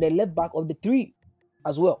on the left back of the three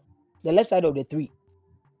as well, the left side of the three.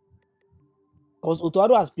 Because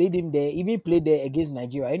Otoado has played him there, even played there against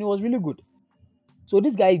Nigeria, and it was really good. So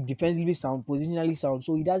this guy is defensively sound, positionally sound,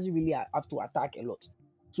 so he doesn't really have to attack a lot.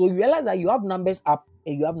 So you realize that you have numbers up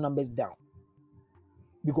and you have numbers down.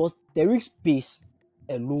 Because Tariq's pace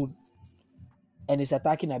alone and his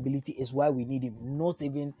attacking ability is why we need him, not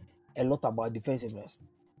even a lot about defensiveness.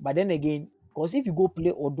 But then again, because if you go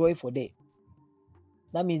play Odoi for there,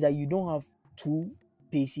 that means that you don't have two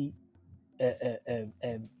pacey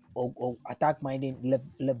or attack minding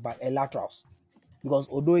left back laterals because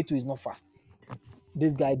Odoi too is not fast.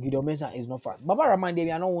 This guy Gideon Mensah is not fast. Baba Rahman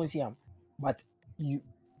Devi, I don't want to see him, but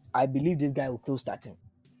I believe this guy will still start him.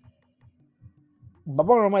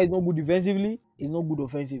 Baba Rahman is not good defensively, he's not good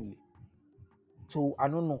offensively. So I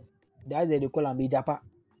don't know. That's why they call him Ejapa.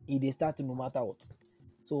 They start no matter what.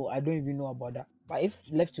 So I don't even know about that. But if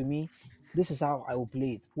left to me, this is how I will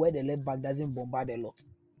play it, where the left back doesn't bombard a lot.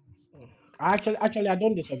 Actually, I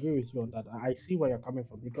don't disagree with you on that. I see where you're coming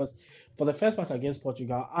from because for the first match against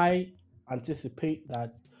Portugal, I anticipate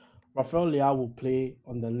that Rafael Leao will play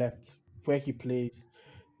on the left where he plays,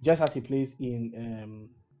 just as he plays in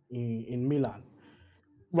Milan.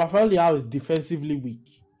 Rafael Leao is defensively weak.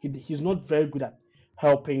 He's not very good at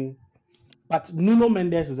helping. But Nuno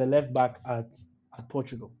Mendes is a left back at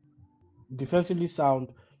Portugal. Defensively sound,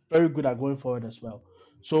 very good at going forward as well.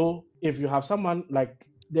 So if you have someone like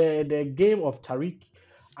the game of Tariq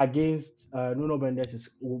against Nuno Mendes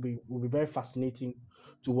will be very fascinating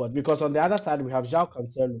to watch because on the other side we have João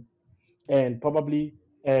Cancelo and probably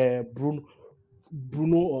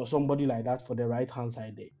Bruno or somebody like that for the right hand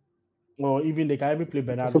side there, or even they can even play If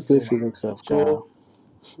Bernardo we play Silva. Felix Afka,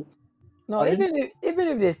 So No, pardon? even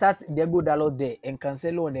if they start Diego Dalot there and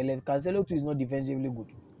Cancelo on the left, Cancelo too is not defensively good.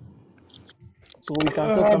 So we can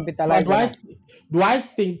still But capitalize do on I that.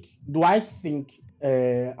 do I think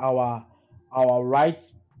our right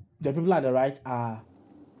the people at the right are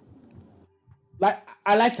like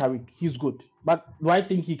I like Tariq, he's good, but do I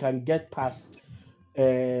think he can get past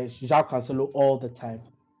João Cancelo all the time?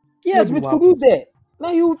 Yes, Maybe with once or Kudus two. there.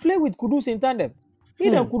 Now you will play with Kudus in tandem. He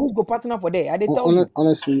and Hmm. Kudus go partner for there. I they tell you. For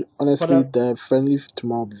honestly, the the friendly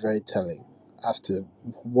tomorrow will be very telling as to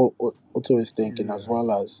what Otto is thinking, as Yeah.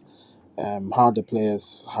 well as how the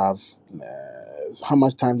players have, how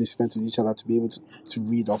much time they spent with each other to be able to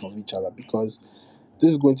read off of each other. Because this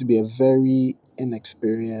is going to be a very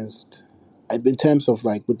inexperienced, in terms of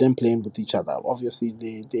like with them playing with each other. Obviously,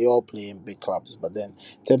 they all play in big clubs, but then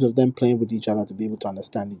in terms of them playing with each other to be able to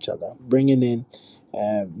understand each other, bringing in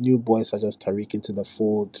new boys such as Tariq into the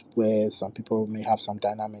fold, where some people may have some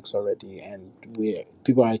dynamics already, and where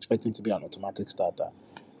people are expecting to be an automatic starter.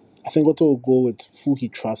 I think Otto will go with who he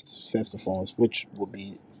trusts first and foremost, which will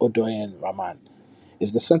be Odoi and Rahman.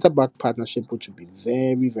 It's the centre back partnership which will be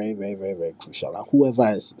very, very, very, very, very crucial, and whoever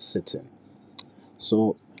is sitting.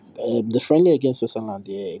 So the friendly against Switzerland,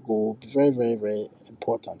 yeah, it will be very, very, very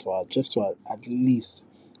important to just to at least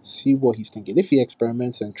see what he's thinking. If he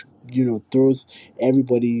experiments and throws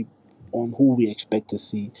everybody on who we expect to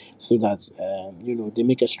see, so that they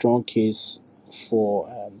make a strong case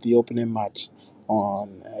for the opening match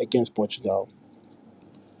on against Portugal,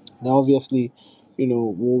 then obviously,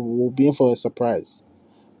 we'll be in for a surprise.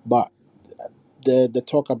 But the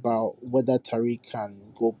talk about whether Tariq can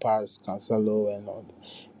go past Cancelo and all,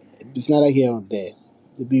 it's neither here or there.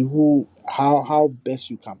 It'll be how best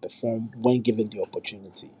you can perform when given the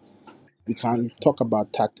opportunity. We can okay. talk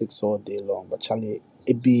about tactics all day long, but Charlie,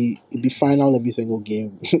 it be final every single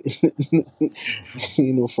game.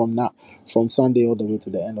 From Sunday all the way to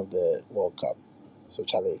the end of the World Cup. So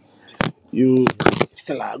Charlie, you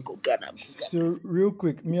still are go Ghana. So real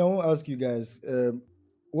quick, me, I want to ask you guys,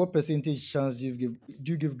 what percentage chance do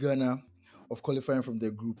you give Ghana of qualifying from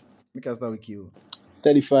the group? Make us start with you.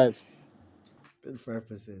 35.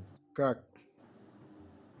 35%. Crack.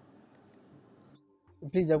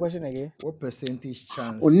 Please, the question again. What percentage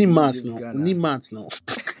chance Only do you maths give no. Only Ghana? maths no.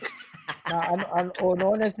 Now, oh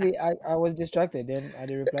no, honestly, I was distracted. Then I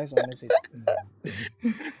did reply some message.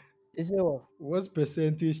 Is it what? What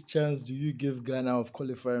percentage chance do you give Ghana of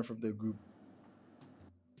qualifying from the group?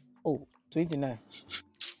 Oh, 29.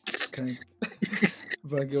 Kind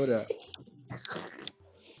Vangelda,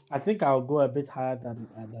 I think I'll go a bit higher than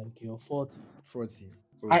Kyo, 40. 40.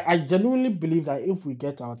 I Okay. genuinely believe that if we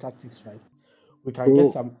get our tactics right, we can get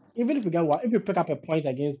Oh, some. Even if we get one, if we pick up a point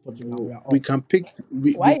against Portugal, we are we off. can pick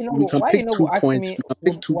we can Why you pick no go two ask points. me We can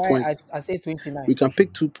pick two why points. I say 29? We can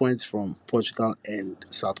pick 2 points from Portugal and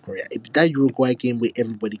South Korea. If that Uruguay game where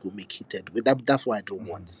everybody go make heated, that's what I don't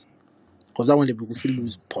want. Because that one they will feel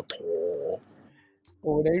lose pot.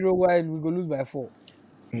 Oh, the Uruguay we go lose by 4.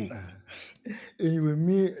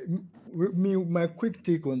 Anyway, my quick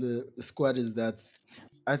take on the squad is that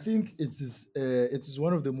I think it is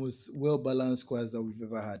one of the most well balanced squads that we've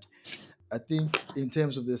ever had. I think in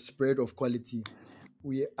terms of the spread of quality,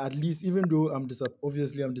 we at least, even though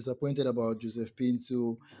obviously I'm disappointed about Joseph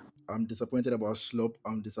Pinto, I'm disappointed about Slop,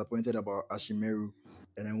 I'm disappointed about Ashimeru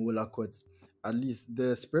and Angola Court. At least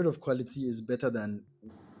the spread of quality is better than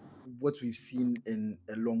what we've seen in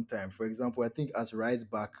a long time. For example, I think as right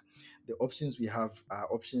back, the options we have are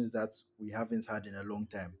options that we haven't had in a long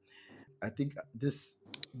time. I think this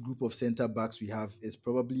group of center backs we have is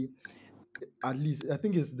probably, at least I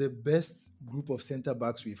think it's the best group of center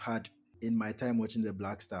backs we've had in my time watching the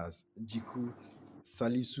Black Stars. Jiku,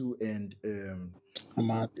 Salisu, and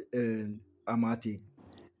Amate,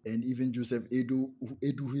 and even Joseph Edu,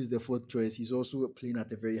 who is the fourth choice, he's also playing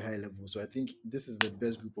at a very high level. So I think this is the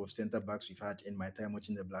best group of center backs we've had in my time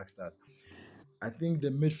watching the Black Stars. I think the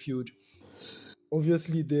midfield,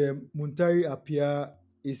 obviously the Muntari Apia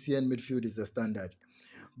ACN midfield is the standard.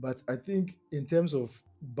 But I think in terms of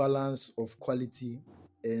balance of quality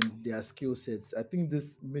and their skill sets, I think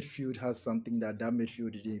this midfield has something that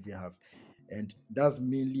midfield didn't even have, and that's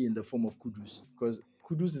mainly in the form of Kudus, because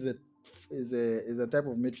Kudus is a type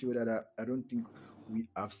of midfielder that I don't think we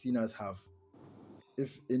have seen us have.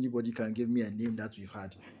 If anybody can give me a name that we've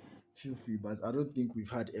had, feel free. But I don't think we've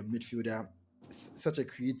had a midfielder, such a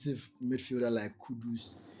creative midfielder like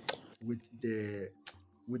Kudus, with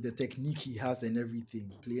the technique he has and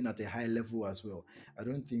everything, playing at a high level as well. I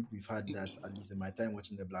don't think we've had that, at least in my time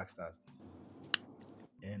watching the Black Stars.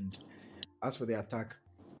 And as for the attack,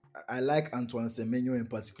 I like Antoine Semenyo in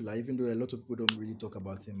particular, even though a lot of people don't really talk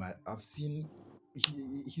about him. I've seen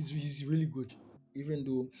he's really good. Even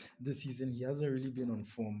though this season he hasn't really been on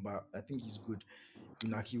form, but I think he's good.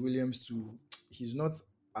 Inaki Williams too. He's not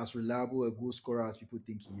as reliable a goal scorer as people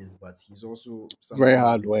think he is, but he's also Very somebody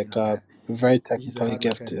hard playing at worker, a. very He's a technically hard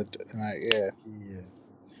worker. gifted. Like, yeah. Yeah,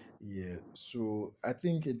 yeah. So I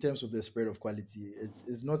think in terms of the spread of quality,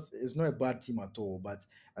 it's not a bad team at all. But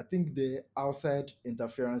I think the outside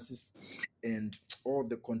interferences and all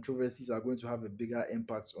the controversies are going to have a bigger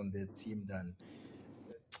impact on the team than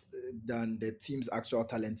the team's actual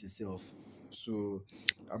talent itself. So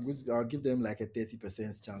I'll give them like a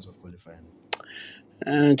 30% chance of qualifying.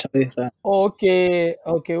 And Charlie, Okay,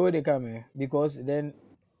 where they come here? Because then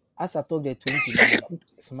as I talk the 29,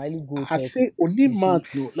 Smiley go I 30. say only You see,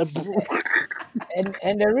 months no. Like, bro.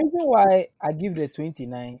 and the reason why I give the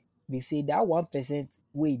 29, they say that 1%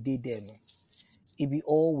 way they there, no, it be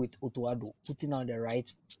all with Otoado putting on the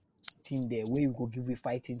right team there where you go give a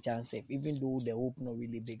fighting chance, even though the hope not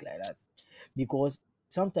really big like that. Because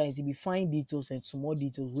sometimes it be fine details and small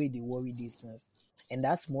details where they worry these things. And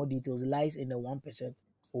that small details lies in the 1%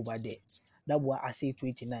 over there. That why I say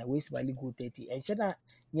 29, where Smiley go 30. And China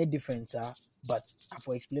yeah difference, but I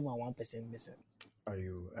for explain my 1% missing. Are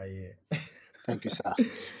you? Are you? Thank you, sir.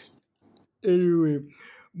 Anyway,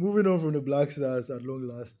 moving on from the Black Stars at long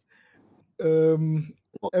last. Um,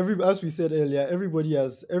 as we said earlier,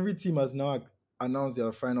 every team has now announced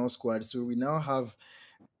their final squad, so we now have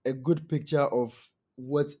a good picture of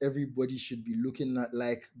what everybody should be looking at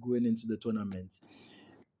like going into the tournament.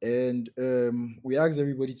 And we asked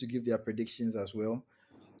everybody to give their predictions as well.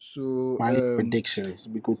 So My predictions,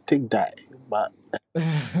 we could take that, but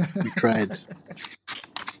we tried.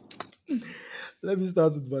 let me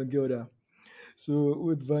start with Van Gelder. So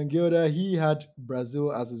with Van Gelder, he had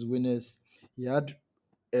Brazil as his winners. He had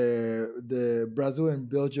the Brazil and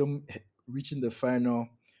Belgium reaching the final.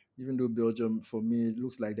 Even though Belgium, for me,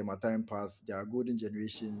 looks like them at time pass, their golden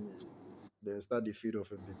generation, they start to fade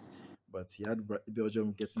off a bit. But he had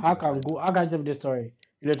Belgium getting to the final. How can you tell me this story?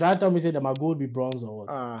 You try to tell me say that my gold be bronze or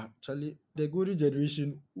what? Charlie, the golden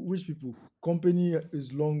generation, which people, company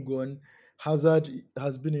is long gone. Hazard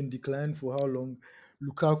has been in decline for how long?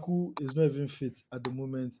 Lukaku is not even fit at the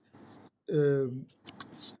moment. Um,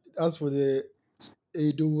 as for the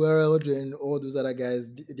Edo World and all those other guys,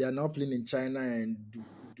 they are now playing in China and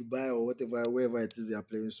Dubai or whatever, wherever it is they are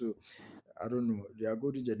playing. So I don't know. They are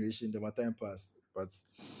golden generation. They are time past, but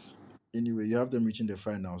anyway, you have them reaching the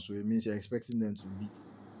final, so it means you're expecting them to beat.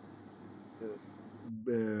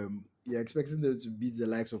 You're expecting them to beat the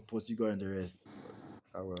likes of Portugal and the rest.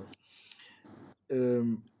 But well,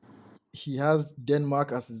 um, he has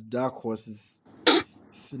Denmark as his dark horses.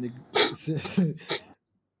 Senegal.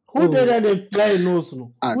 Who did Oh, that they play knows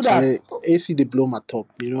no? Who that Actually, AC they blow my top.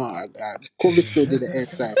 COVID still did the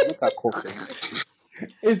inside. Look at coffee.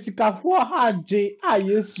 is Kafua Haji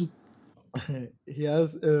Ayesu? he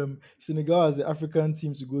has Senegal as the African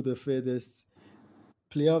team to go the furthest.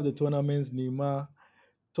 Player of the tournament Neymar,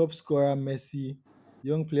 top scorer Messi,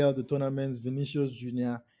 young player of the tournament Vinicius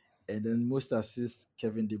Junior, and then most assists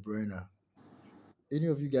Kevin De Bruyne. Any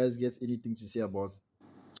of you guys get anything to say about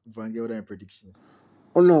Van Gelder and predictions?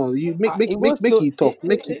 Oh no, you make It make goes make make to it talk.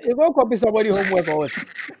 Make it it go copy somebody homework or what?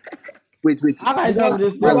 wait. How can I tell Because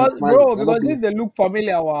this Smiley, story? because smiley. bro, You're not because being this they look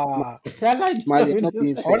familiar. How can I tell smiley. You're not this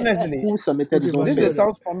being story? fair. Honestly, Who submitted Okay, his own Van this they first? Gelder.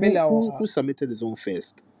 sounds familiar. Who submitted his own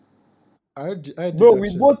first? I did Bro, we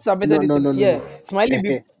actually. both submitted No it. no no no Yeah, no. Smiley.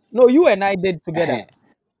 Eh, No, you and I did together. eh.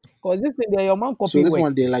 Cause this thing there, your man So copy this work.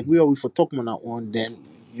 one day, like we for talk on that one, then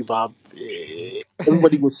you have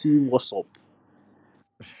everybody go see what's up.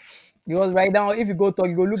 Because right now, if you go talk,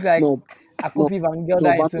 you go look like No, a no, copy Van Gelder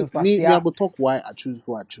no. and But since me, I Pastia. will talk why I choose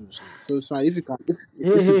who I choose. So it's fine. If you can,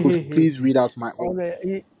 Hey, if you hey, could hey, hey, please hey. read out my own.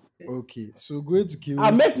 Okay, Okay, so going to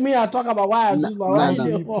Ah, Kills. make me I talk about why I Nah, choose my nah, why nah.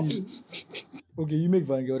 Okay, you you please. Okay, you make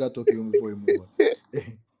Van Gelder talk even before you move on.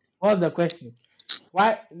 What's the question?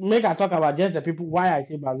 Why make I talk about just the people why I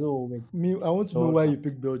say Brazil will win? Me, I want to know So why you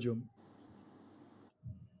picked Belgium.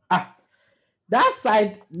 ah that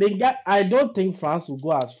side they get I don't think France will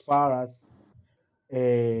go as far as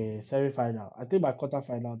semi final. I think by quarter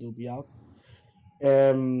final they'll be out.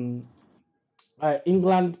 Um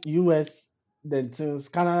England, US, then since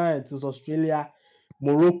Canada and since Australia,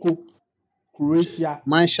 Morocco, Croatia.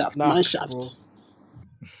 Mineshaft, Nah, bro. mineshaft.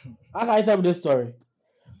 How can I tell you this story?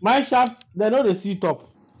 My shaft, they know the seat top.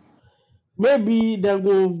 Maybe they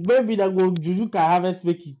go Juju can have it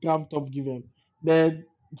make it come top give him. Then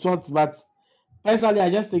short but personally I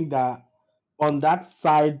just think that on that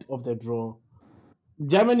side of the draw,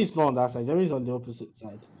 Germany is not on that side, Germany is on the opposite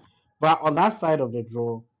side. But on that side of the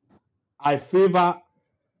draw, I favor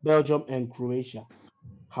Belgium and Croatia.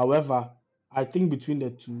 However, I think between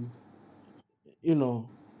the two, you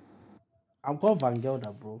know, I'm called Van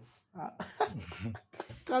Gelder, bro. I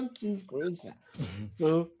can't choose Croatia.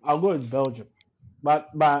 So I'll go with Belgium. But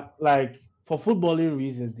like for footballing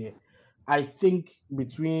reasons there, I think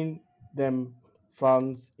between them,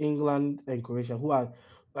 France, England, and Croatia, who are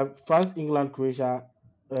France, England, Croatia,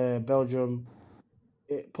 Belgium,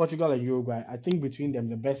 Portugal, and Uruguay. I think between them,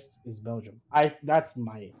 the best is Belgium. I That's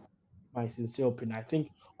my sincere opinion. I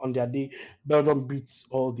think on their day, Belgium beats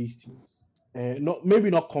all these teams. Not maybe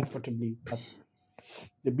not comfortably, but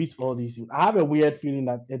they beat all these teams. I have a weird feeling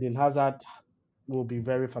that Eden Hazard will be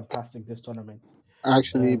very fantastic this tournament.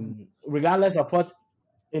 Actually, Regardless of what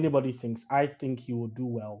anybody thinks, I think he will do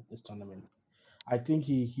well this tournament. I think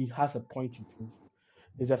he has a point to prove.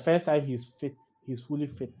 It's the first time he's fit, he's fully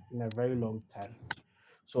fit in a very long time.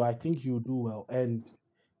 So I think he'll do well. And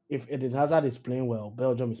if Eden Hazard is playing well,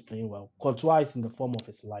 Belgium is playing well. Courtois is in the form of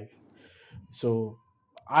his life. So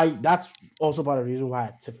I that's also part of the reason why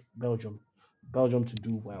I tip Belgium to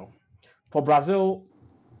do well. For Brazil,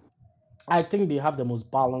 I think they have the most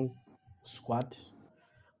balanced squad.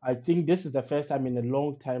 I think this is the first time in a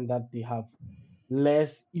long time that they have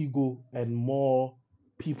less ego and more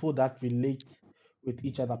people that relate with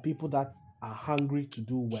each other, people that are hungry to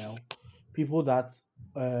do well, people that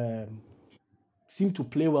um, seem to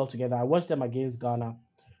play well together. I watched them against Ghana,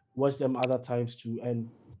 watched them other times too,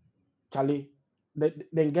 and Charlie,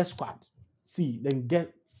 then get squad. See, then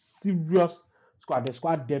get serious squad. The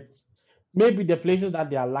squad depth. Maybe the places that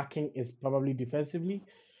they are lacking is probably defensively.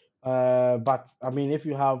 But I mean, if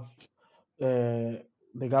you have the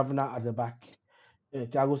governor at the back,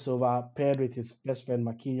 Thiago Silva paired with his best friend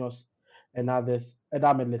Marquinhos and others,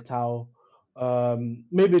 Adam Militao.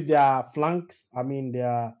 Maybe their flanks. I mean,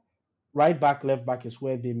 their right back, left back is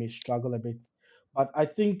where they may struggle a bit. But I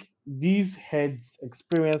think these heads,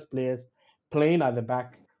 experienced players playing at the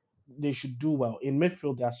back, they should do well. In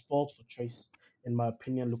midfield, they are spoiled for choice, in my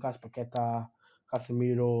opinion. Lucas Paqueta,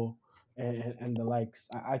 Casemiro, and the likes.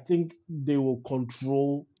 I think they will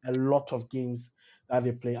control a lot of games that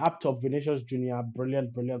they play. Up top, Vinicius Junior,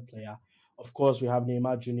 brilliant, brilliant player. Of course, we have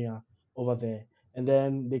Neymar Junior over there. And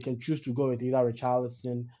then they can choose to go with either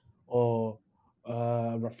Richarlison or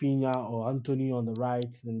Rafinha or Anthony on the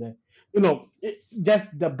right, and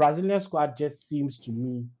just the Brazilian squad just seems to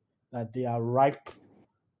me that they are ripe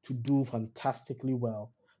to do fantastically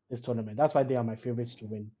well this tournament. That's why they are my favorites to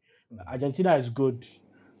win. Argentina is good,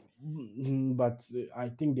 but I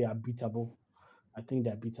think they are beatable. I think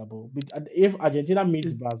they're beatable. If Argentina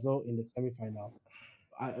meets It, Brazil in the semi-final,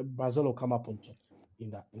 Brazil will come up on top in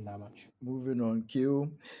that match. moving on, Kyo.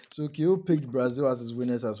 So Kyo picked Brazil as his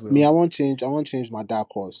winners as Me, well. I won't change my dark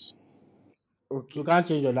horse. You Okay, can't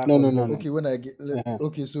change your dark No, horse no, no, now. no. okay. When I get Uh-huh.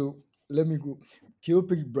 okay, so let me go. Kyo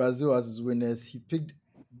picked Brazil as his winners. He picked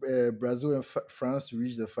Brazil and France to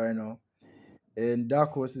reach the final. And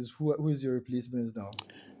dark horses, who is your replacements now?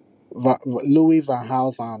 Louis Van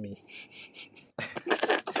Gaal's army.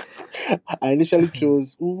 I initially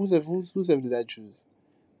chose who's did I choose?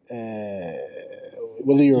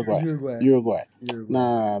 Was it Uruguay? Uruguay. Uruguay. Uruguay.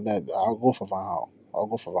 Nah, I'll go for Van Gaal. I'll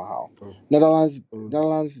go for Van Gaal. Oh, Netherlands, okay.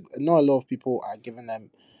 Netherlands. Not a lot of people are giving them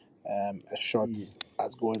a shot Yeah.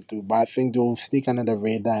 as going through, but I think they'll sneak under the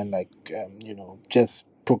radar and just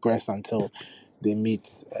progress until they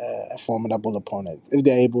meet a formidable opponent. If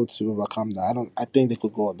they're able to overcome that, I think they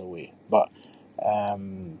could go all the way. But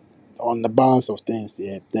um, on the balance of things,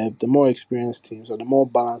 yeah, the more experienced teams or the more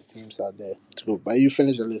balanced teams are there to go. But you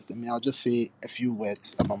finish the list. I mean, I'll just say a few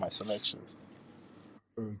words about my selections.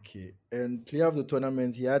 Okay. And player of the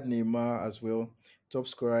tournament, he had Neymar as well. Top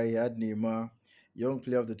scorer, he had Neymar. Young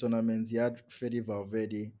player of the tournament, he had Fede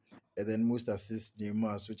Valverde. And then most assists,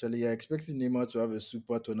 Neymar. So, actually, you're expecting Neymar to have a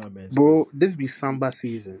super tournament Bro, because this be Samba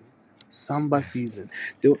season. Samba season.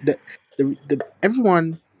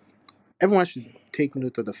 Everyone should take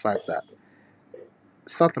note of the fact that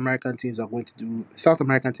South American teams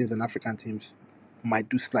and African teams might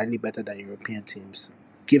do slightly better than European teams,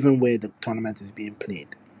 given where the tournament is being played.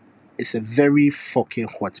 It's a very fucking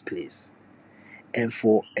hot place. And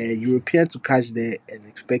for a European to catch there and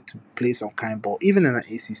expect to play some kind of ball, even in an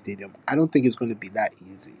AC stadium, I don't think it's going to be that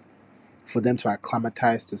easy for them to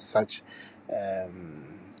acclimatize um,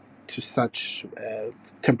 to such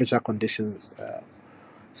temperature conditions,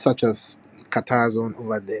 such as Qatar zone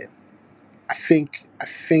over there. I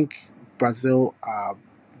think Brazil are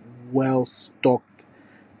well stocked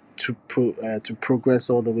to progress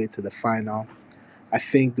all the way to the final. I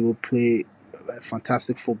think they will play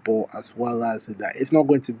fantastic football as well as that. It's not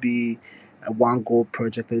going to be a one goal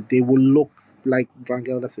project. They will look like Van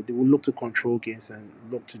Gelder said. They will look to control games and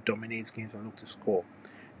look to dominate games and look to score.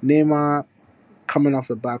 Neymar coming off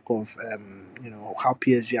the back of how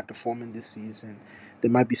PSG are performing this season,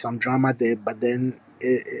 there might be some drama there, but then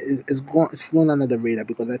it's flown under the radar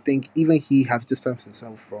because I think even he has distanced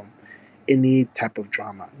himself from any type of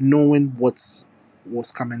drama, knowing what's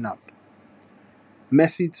coming up.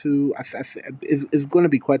 Messi too, is going to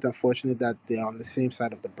be quite unfortunate that they're on the same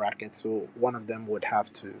side of the bracket, so one of them would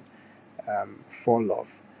have to fall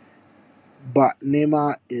off. But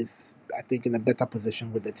Neymar is, I think, in a better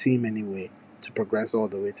position with the team anyway to progress all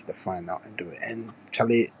the way to the final and do it. And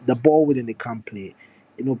Charlie, the ball within the camp play,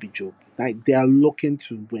 it will be joke. Like they are looking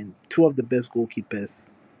to win. Two of the best goalkeepers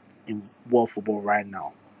in world football right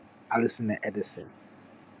now, Alisson and Edison.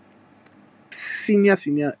 Senior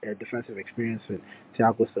defensive experience with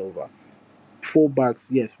Thiago Silva. Fullbacks,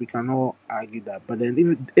 yes, we can all argue that. But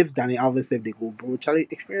then if Danny Alves said they go, bro, Charlie,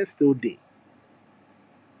 experience still there.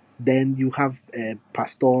 Then you have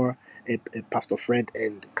Pastor Fred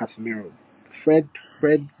and Casemiro. Fred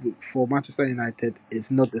for Manchester United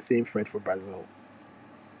is not the same Fred for Brazil.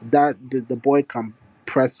 That the boy can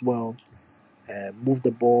press well, move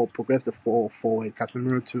the ball, progress the ball forward.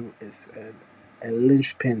 Casemiro too is a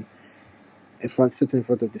linchpin sitting in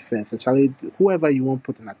front of defense. So Charlie, whoever you want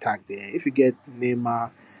put an attack there. If you get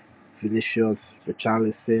Neymar, Vinicius,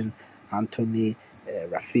 Richarlison, Anthony,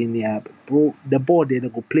 Rafinha. Bro, the ball there, they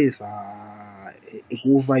go place. It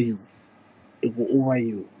go over you. It go over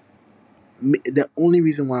you. The only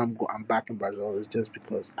reason why I'm back in Brazil is just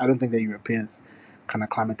because I don't think the Europeans can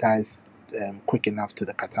acclimatize quick enough to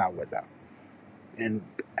the Qatar weather. And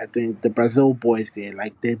I think the Brazil boys there,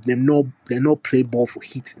 like they know play ball for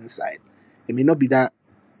heat inside. It may not be that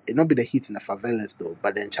it not be the heat in the favelas though,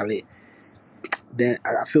 but then Charlie, then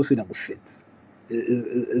I feel say that will fit.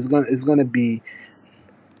 It's gonna be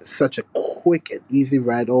such a quick and easy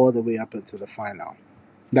ride all the way up into the final.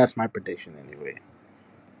 That's my prediction anyway.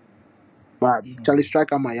 But Charlie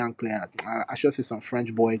Striker, my young player, I should see some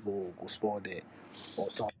French boy go score there or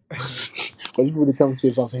something. Because people they tell me say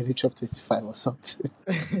if I've already chopped 85 or something.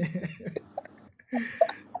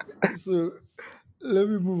 So let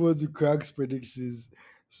me move on to Craig's predictions.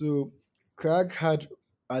 So Craig had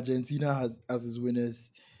Argentina as his winners.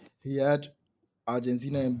 He had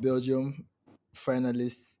Argentina and Belgium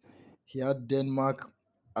finalists. He had Denmark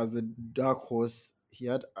as the dark horse. He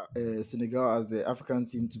had Senegal as the African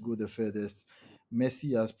team to go the furthest.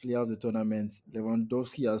 Messi as player of the tournament.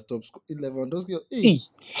 Lewandowski as top scorer. Lewandowski, hey, E.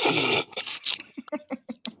 see,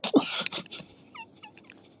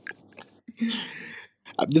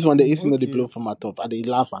 This one, the AC not the blow okay. from my top, and they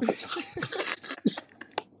laugh at us.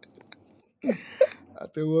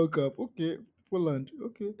 At the World Cup, okay. Poland,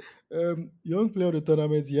 okay. Young player of the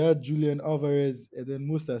tournament, he had Julian Alvarez and then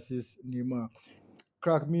most assists, Neymar.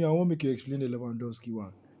 Crack me, I won't make you explain the Lewandowski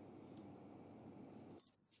one.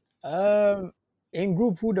 Um, in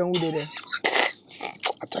group, who did it?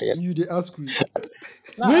 I tell you. You they ask me.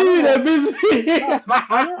 No, I don't We the know. misery. No, but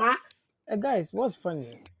I don't. Guys, what's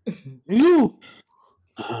funny? You.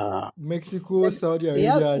 Ah, Mexico, Like, Saudi he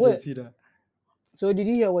has Arabia, wait. Argentina. So did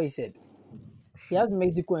you hear what he said? He has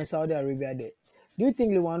Mexico and Saudi Arabia there. Do you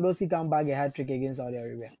think Lewandowski can bag a hat trick against Saudi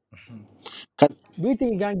Arabia? can Do you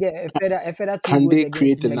think he can get a further two can goals they against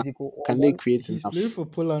create enough? Mexico or Can they one? create He's playing enough? for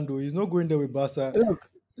Poland though. He's not going there with Barca. Look,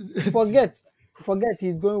 forget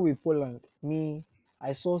he's going with Poland. Me,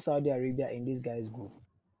 I saw Saudi Arabia in this guy's group,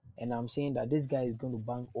 and I'm saying that this guy is going to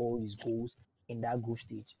bank all his goals in that group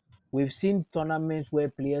stage. We've seen tournaments where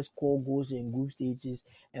players score goals in group stages,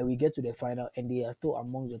 and we get to the final, and they are still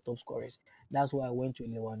among the top scorers. That's why I went to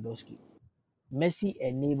Lewandowski. Messi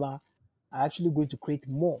and Neymar are actually going to create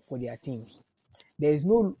more for their teams. There is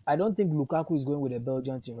no, I don't think Lukaku is going with the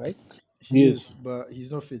Belgian team, right? He is, Yes. but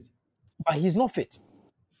he's not fit. But he's not fit.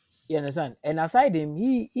 You understand? And aside him,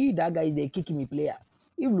 he that guy is a kick me player.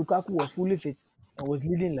 If Lukaku was fully fit and was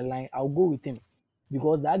leading the line, I'll go with him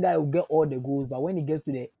because that guy will get all the goals. But when he gets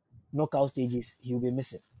to the knockout stages, he'll be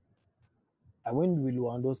missing. I went with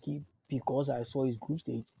Lewandowski because I saw his group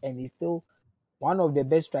stage and he's still one of the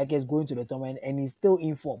best strikers going to the tournament and he's still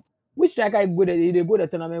in form. Which striker they go the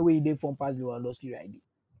tournament where he did form past Lewandowski right?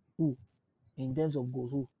 Who? In terms of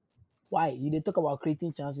goals, who? Why? They talk about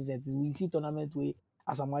creating chances and we see tournament where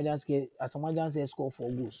Asamoah said score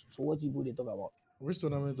 4 goals. So what people they talk about? Which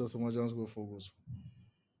tournament does Somalia go for goals?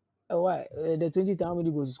 Why? The 20 how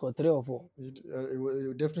many goals he scored? 3 or 4.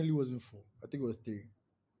 It definitely wasn't four. I think it was three.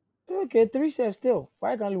 Okay, 3 saves still.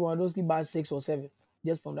 Why can't Lewandowski buy 6 or 7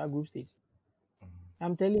 just from that group stage?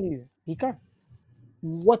 I'm telling you, he can.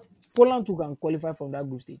 What Poland too can qualify from that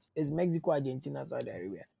group stage. It's Mexico, Argentina, Saudi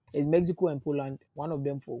Arabia. It's Mexico and Poland. One of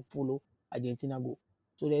them for follow Argentina go.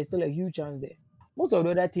 So there's still a huge chance there. Most of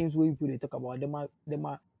the other teams where people they talk about them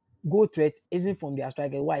are goal threat isn't from their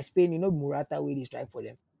striker. Why Spain, Murata where they strike for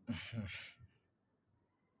them.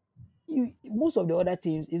 Most of the other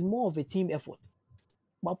teams is more of a team effort.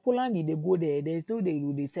 But Poland, if they go there,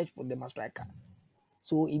 they search for them a striker.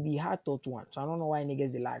 So it be hard touch one. So I don't know why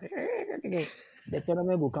niggas they like the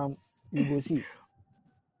tournament will come, you go see.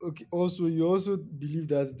 Okay. Also, you also believe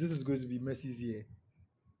that this is going to be Messi's year.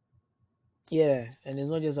 Yeah, and it's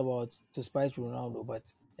not just about to spite Ronaldo, but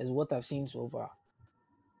it's what I've seen so far.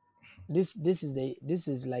 This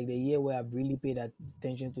is like the year where I've really paid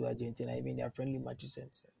attention to Argentina, even their friendly matches. And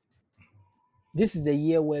stuff. This is the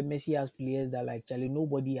year where Messi has players that like Charlie.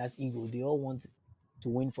 Nobody has ego. They all want to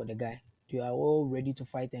win for the guy. They are all ready to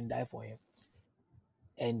fight and die for him.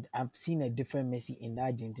 And I've seen a different Messi in the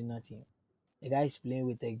Argentina team. The guy is playing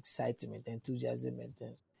with excitement, enthusiasm,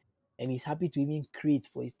 and he's happy to even create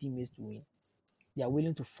for his teammates to win. They are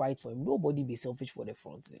willing to fight for him. Nobody be selfish for the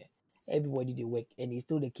front there. Everybody they work, and he's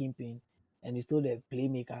still the kingpin, and he's still the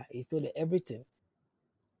playmaker, he's still the everything.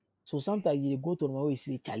 So sometimes you go to the where you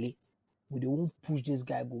say, Charlie, we don't won't push this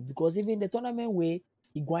guy go because even the tournament where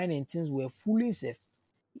Higuain and things were fully safe,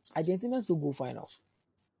 Argentina still go finals,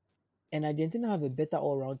 and Argentina have a better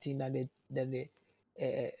all-round team than the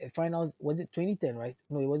finals. Was it 2010? Right?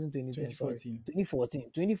 No, it wasn't 2010. Sorry, 2014. 2014.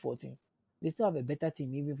 2014. They still have a better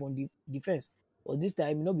team even from the defense. But this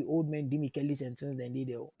time, not be old men, Dimi Kelly sentence than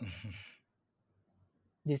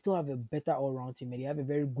they still have a better all-round team and they have a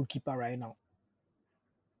very good keeper right now.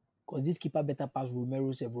 Because this keeper better pass Romero,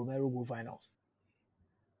 if Romero go finals.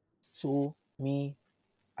 So me,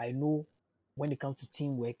 I know when it comes to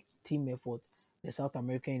teamwork, team effort, the South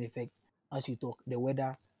American effect, as you talk, the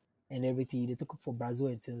weather and everything, they took for Brazil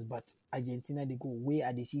and things, but Argentina they go way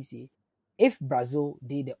at the CC. If Brazil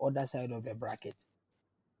did the other side of the bracket,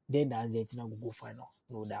 then the Argentina will go final,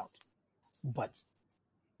 no doubt. But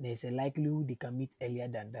there's a likelihood they can meet earlier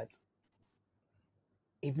than that.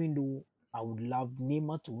 Even though I would love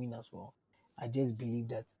Neymar to win as well, I just believe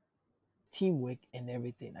that teamwork and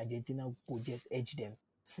everything, Argentina could just edge them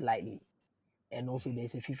slightly. And also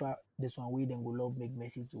there's a FIFA this one way then go love make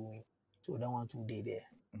Messi to win. So that one today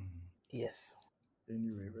there. Mhm. Yes.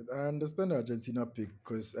 Anyway, but I understand the Argentina pick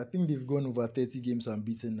because I think they've gone over 30 games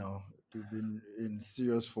unbeaten now. They've been in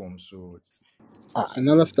serious form. So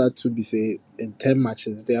Another stat it's to be say in 10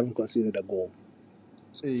 matches they haven't conceded a goal.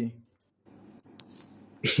 a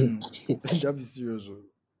that be serious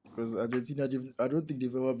because Argentina. I don't think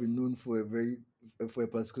they've ever been known for a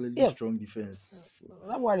particularly Yeah, strong defense.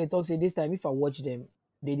 that's why they talk say this time. If I watch them,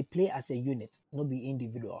 they play as a unit, not be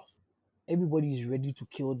individual. Everybody is ready to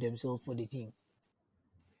kill themselves for the team.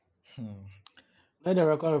 Hmm. Let the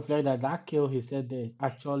record reflect that that kill he said there is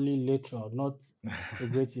actually literal, not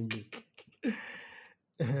figuratively.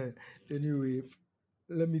 Anyway,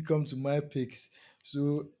 let me come to my picks.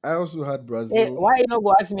 So I also had Hey, Brazil. why you not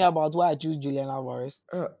go ask me about why I choose Julian Alvarez?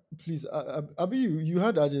 Uh, please, Abi, you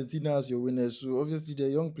had Argentina as your winner, so obviously the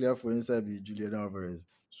young player for inside be Julian Alvarez.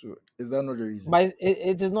 So is that not the reason? But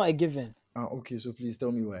it is not a given. Okay, so please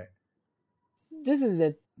tell me why. This is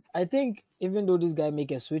it. I think even though this guy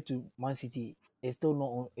make a switch to Man City, it's still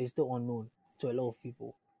unknown to a lot of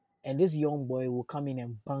people. And this young boy will come in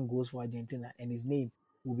and bang goals for Argentina, and his name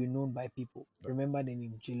will be known by people. That- Remember the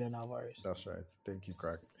name Julian Alvarez. That's right. Thank you,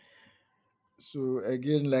 Crack. So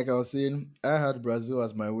again, like I was saying, I had Brazil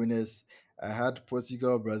as my winners. I had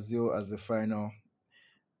Portugal, Brazil as the final.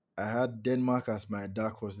 I had Denmark as my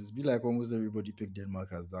dark horses. Be like almost everybody picked Denmark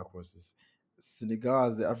as dark horses. Senegal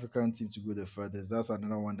as the African team to go the furthest. That's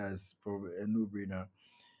another one that is probably a no-brainer.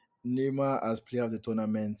 Neymar as player of the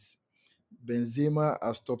tournament. Benzema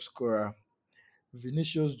as top scorer.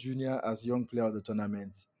 Vinicius Junior as young player of the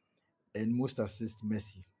tournament. And most assists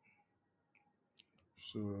Messi.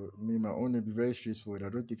 So me, my own will be very straightforward. I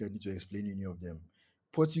don't think I need to explain any of them.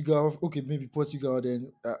 Portugal, okay, maybe Portugal.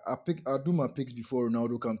 Then I'll do my picks before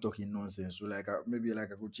Ronaldo come talking nonsense. So maybe like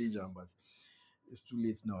I could change them, but it's too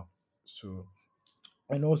late now. So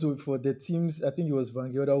and also for the teams, I think it was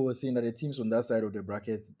Van Gelder who was saying that the teams on that side of the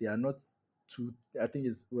bracket they are not too. I think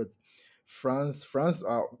it's what France. France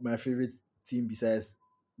are my favorite team besides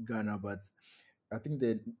Ghana, but I think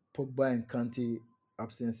that Pogba and Kante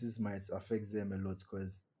absences might affect them a lot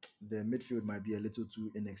because the midfield might be a little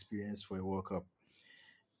too inexperienced for a World Cup.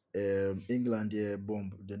 England, yeah,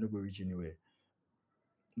 bomb, they're not going to reach anywhere.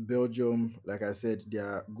 Belgium, like I said,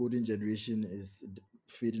 their golden generation is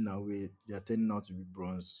fading away. They are turning out to be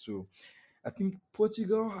bronze. So I think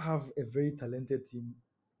Portugal have a very talented team.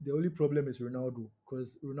 The only problem is Ronaldo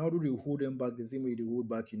because Ronaldo will hold them back the same way they hold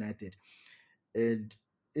back United. And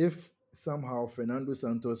if somehow Fernando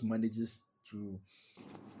Santos manages to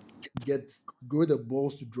get grow the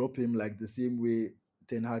balls to drop him like the same way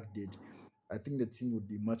Ten Hag did, I think the team would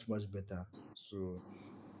be much much better. So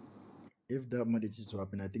if that manages to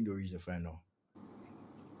happen, I think they'll reach the final.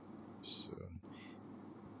 So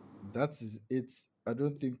that is it. I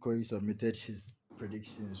don't think Corey submitted his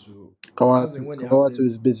predictions. So as and when it Kawatu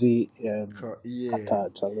is happens, busy yeah.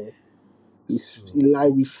 Qatar, Chalo. He So lie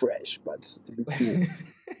we fresh, but it'll be cool.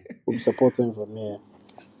 We'll be supporting from here.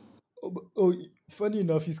 funny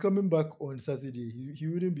enough, he's coming back on Saturday. He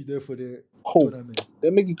wouldn't be there for the Hope. tournament. They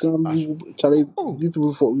make it come, Ash. Charlie. Oh, You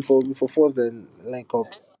people for fourth and link up.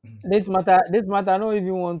 mm, This matter, I don't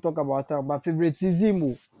even want to talk about her, but favoritism.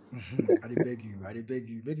 Oh. I dey beg you. I dey beg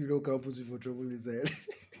you. Make you don't come put you for trouble inside.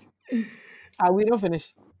 Ah, we don't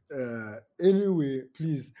finish. Anyway,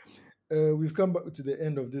 please. We've come back to the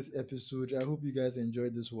end of this episode. I hope you guys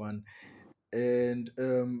enjoyed this one. And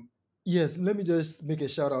yes, let me just make a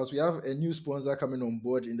shout out. We have a new sponsor coming on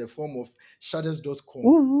board in the form of shadows.com.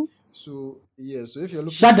 Mm-hmm. So yeah, so if you're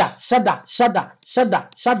looking for Shada, shada, shada, shada,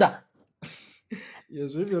 shada. yeah,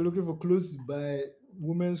 so if you're looking for clothes to buy,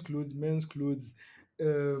 women's clothes, men's clothes,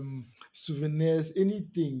 souvenirs,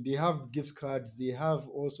 anything, they have gift cards, they have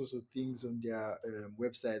all sorts of things on their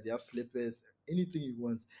website. They have slippers, anything you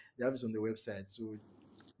want, they have it on the website. So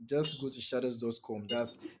just go to shadows.com.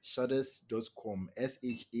 That's shadows.com,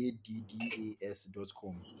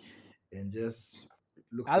 SHADDAS.com, and just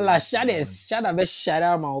look for Allah, anything shut you this. want. Shut up, shut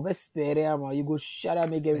up, man. Be spare, man. You go shut up,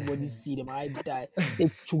 make everybody see them. I die. They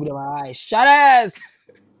chew them eyes. Shut us.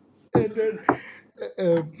 And then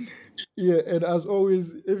um, yeah, and as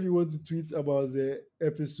always, if you want to tweet about the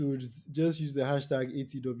episodes, just use the hashtag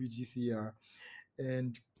ATWGCR.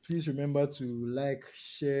 And please remember to like,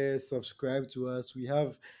 share, subscribe to us. We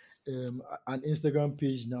have an Instagram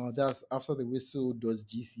page now. That's after the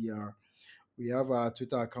whistle.gcr. We have our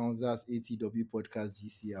Twitter accounts. That's ATW Podcast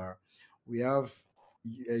GCR. We have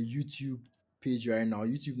a YouTube page right now.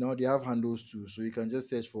 YouTube now they have handles too, so you can just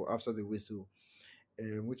search for after the whistle.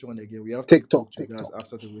 Which one again? We have TikTok TikTok, too. That's TikTok.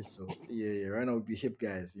 after the whistle. Yeah, yeah. Right now we be hip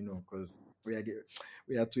guys, because we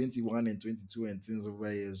are 21 and 22 and things over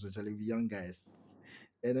here, so shall we be young guys.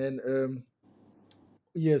 And then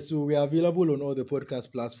Yeah, so we are available on all the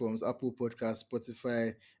podcast platforms: Apple Podcasts,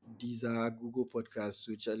 Spotify, Deezer, Google Podcasts.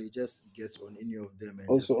 So Charlie, just get on any of them and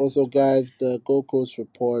Also, just listen also, to us. guys, the Gold Coast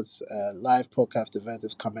Reports live podcast event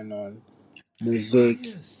is coming on. Ah, Mosaic,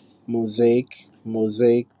 yes. Mosaic.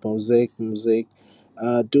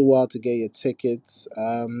 Do well to get your tickets.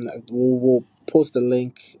 We'll post the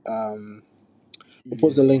link. We'll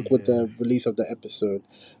post the Yeah, link with yeah. the release of the episode.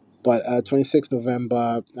 But Cool. 26th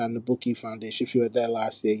November and the Bookie Foundation. If you were there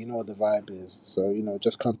last year, you know what the vibe is. So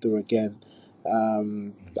just come through again.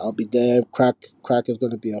 I'll be there. Crack is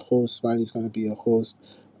going to be a host. Smiley's going to be a host.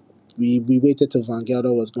 We waited till Van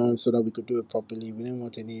Gelder was gone so that we could do it properly. We didn't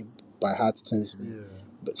want any by heart tension. Yeah,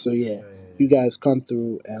 But so yeah, yeah, yeah, you yeah. guys come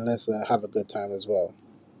through and let's have a good time as well.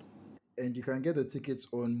 And you can get the tickets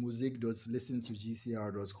on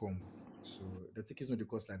music.listentogcr.com. So the tickets not the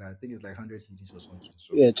cost like that. I think it's like 100 CDs or something.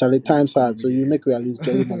 So Yeah, Charlie, it's time's gonna hard. be So you make we at least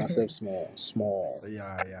Jerry man there. ourselves small.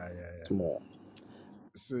 Yeah, yeah, yeah, yeah. Small.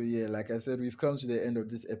 So yeah, like I said, we've come to the end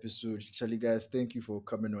of this episode. Charlie, guys, thank you for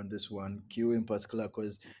coming on this one. Kyo in particular,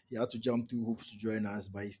 because he had to jump through hoops to join us,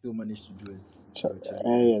 but he still managed to do it. So Charlie,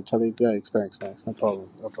 Yeah, guys. Charlie, thanks. No problem.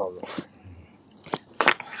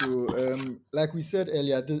 So like we said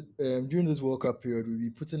earlier, during this World Cup period, we'll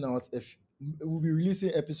be putting out we'll be releasing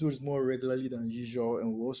episodes more regularly than usual,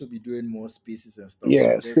 and we'll also be doing more spaces and stuff. So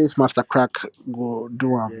Yeah, just Space Master Crack go do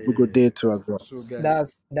yeah, we go yeah, day yeah. too as well. So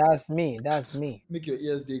guys, That's me. That's me. make your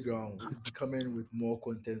ears day ground. We'll be coming with more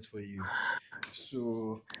content for you.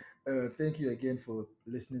 So, thank you again for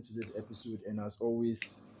listening to this episode. And as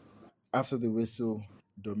always, after the whistle,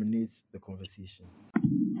 dominates the conversation.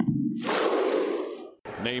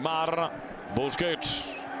 Neymar,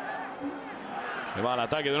 Busquets. Se va al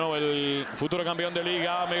ataque de nuevo el futuro campeón de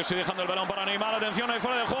Liga. Messi dejando el balón para Neymar. Atención, ahí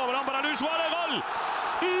fuera del juego. Balón para Luis Suárez. ¡Gol!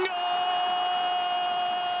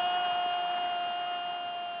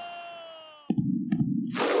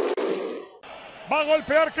 Va a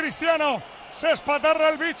golpear Cristiano. Se espatarra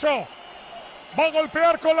el bicho. Va a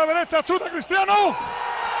golpear con la derecha. Chuta Cristiano.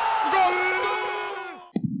 ¡Gol!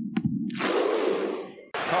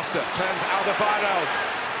 Costa turns Alderweireld.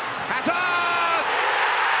 Hazard!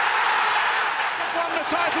 Won the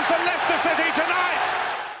title for Leicester City tonight.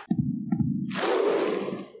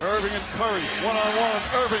 Irving and Curry, one-on-one.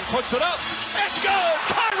 Irving puts it up. It's goal!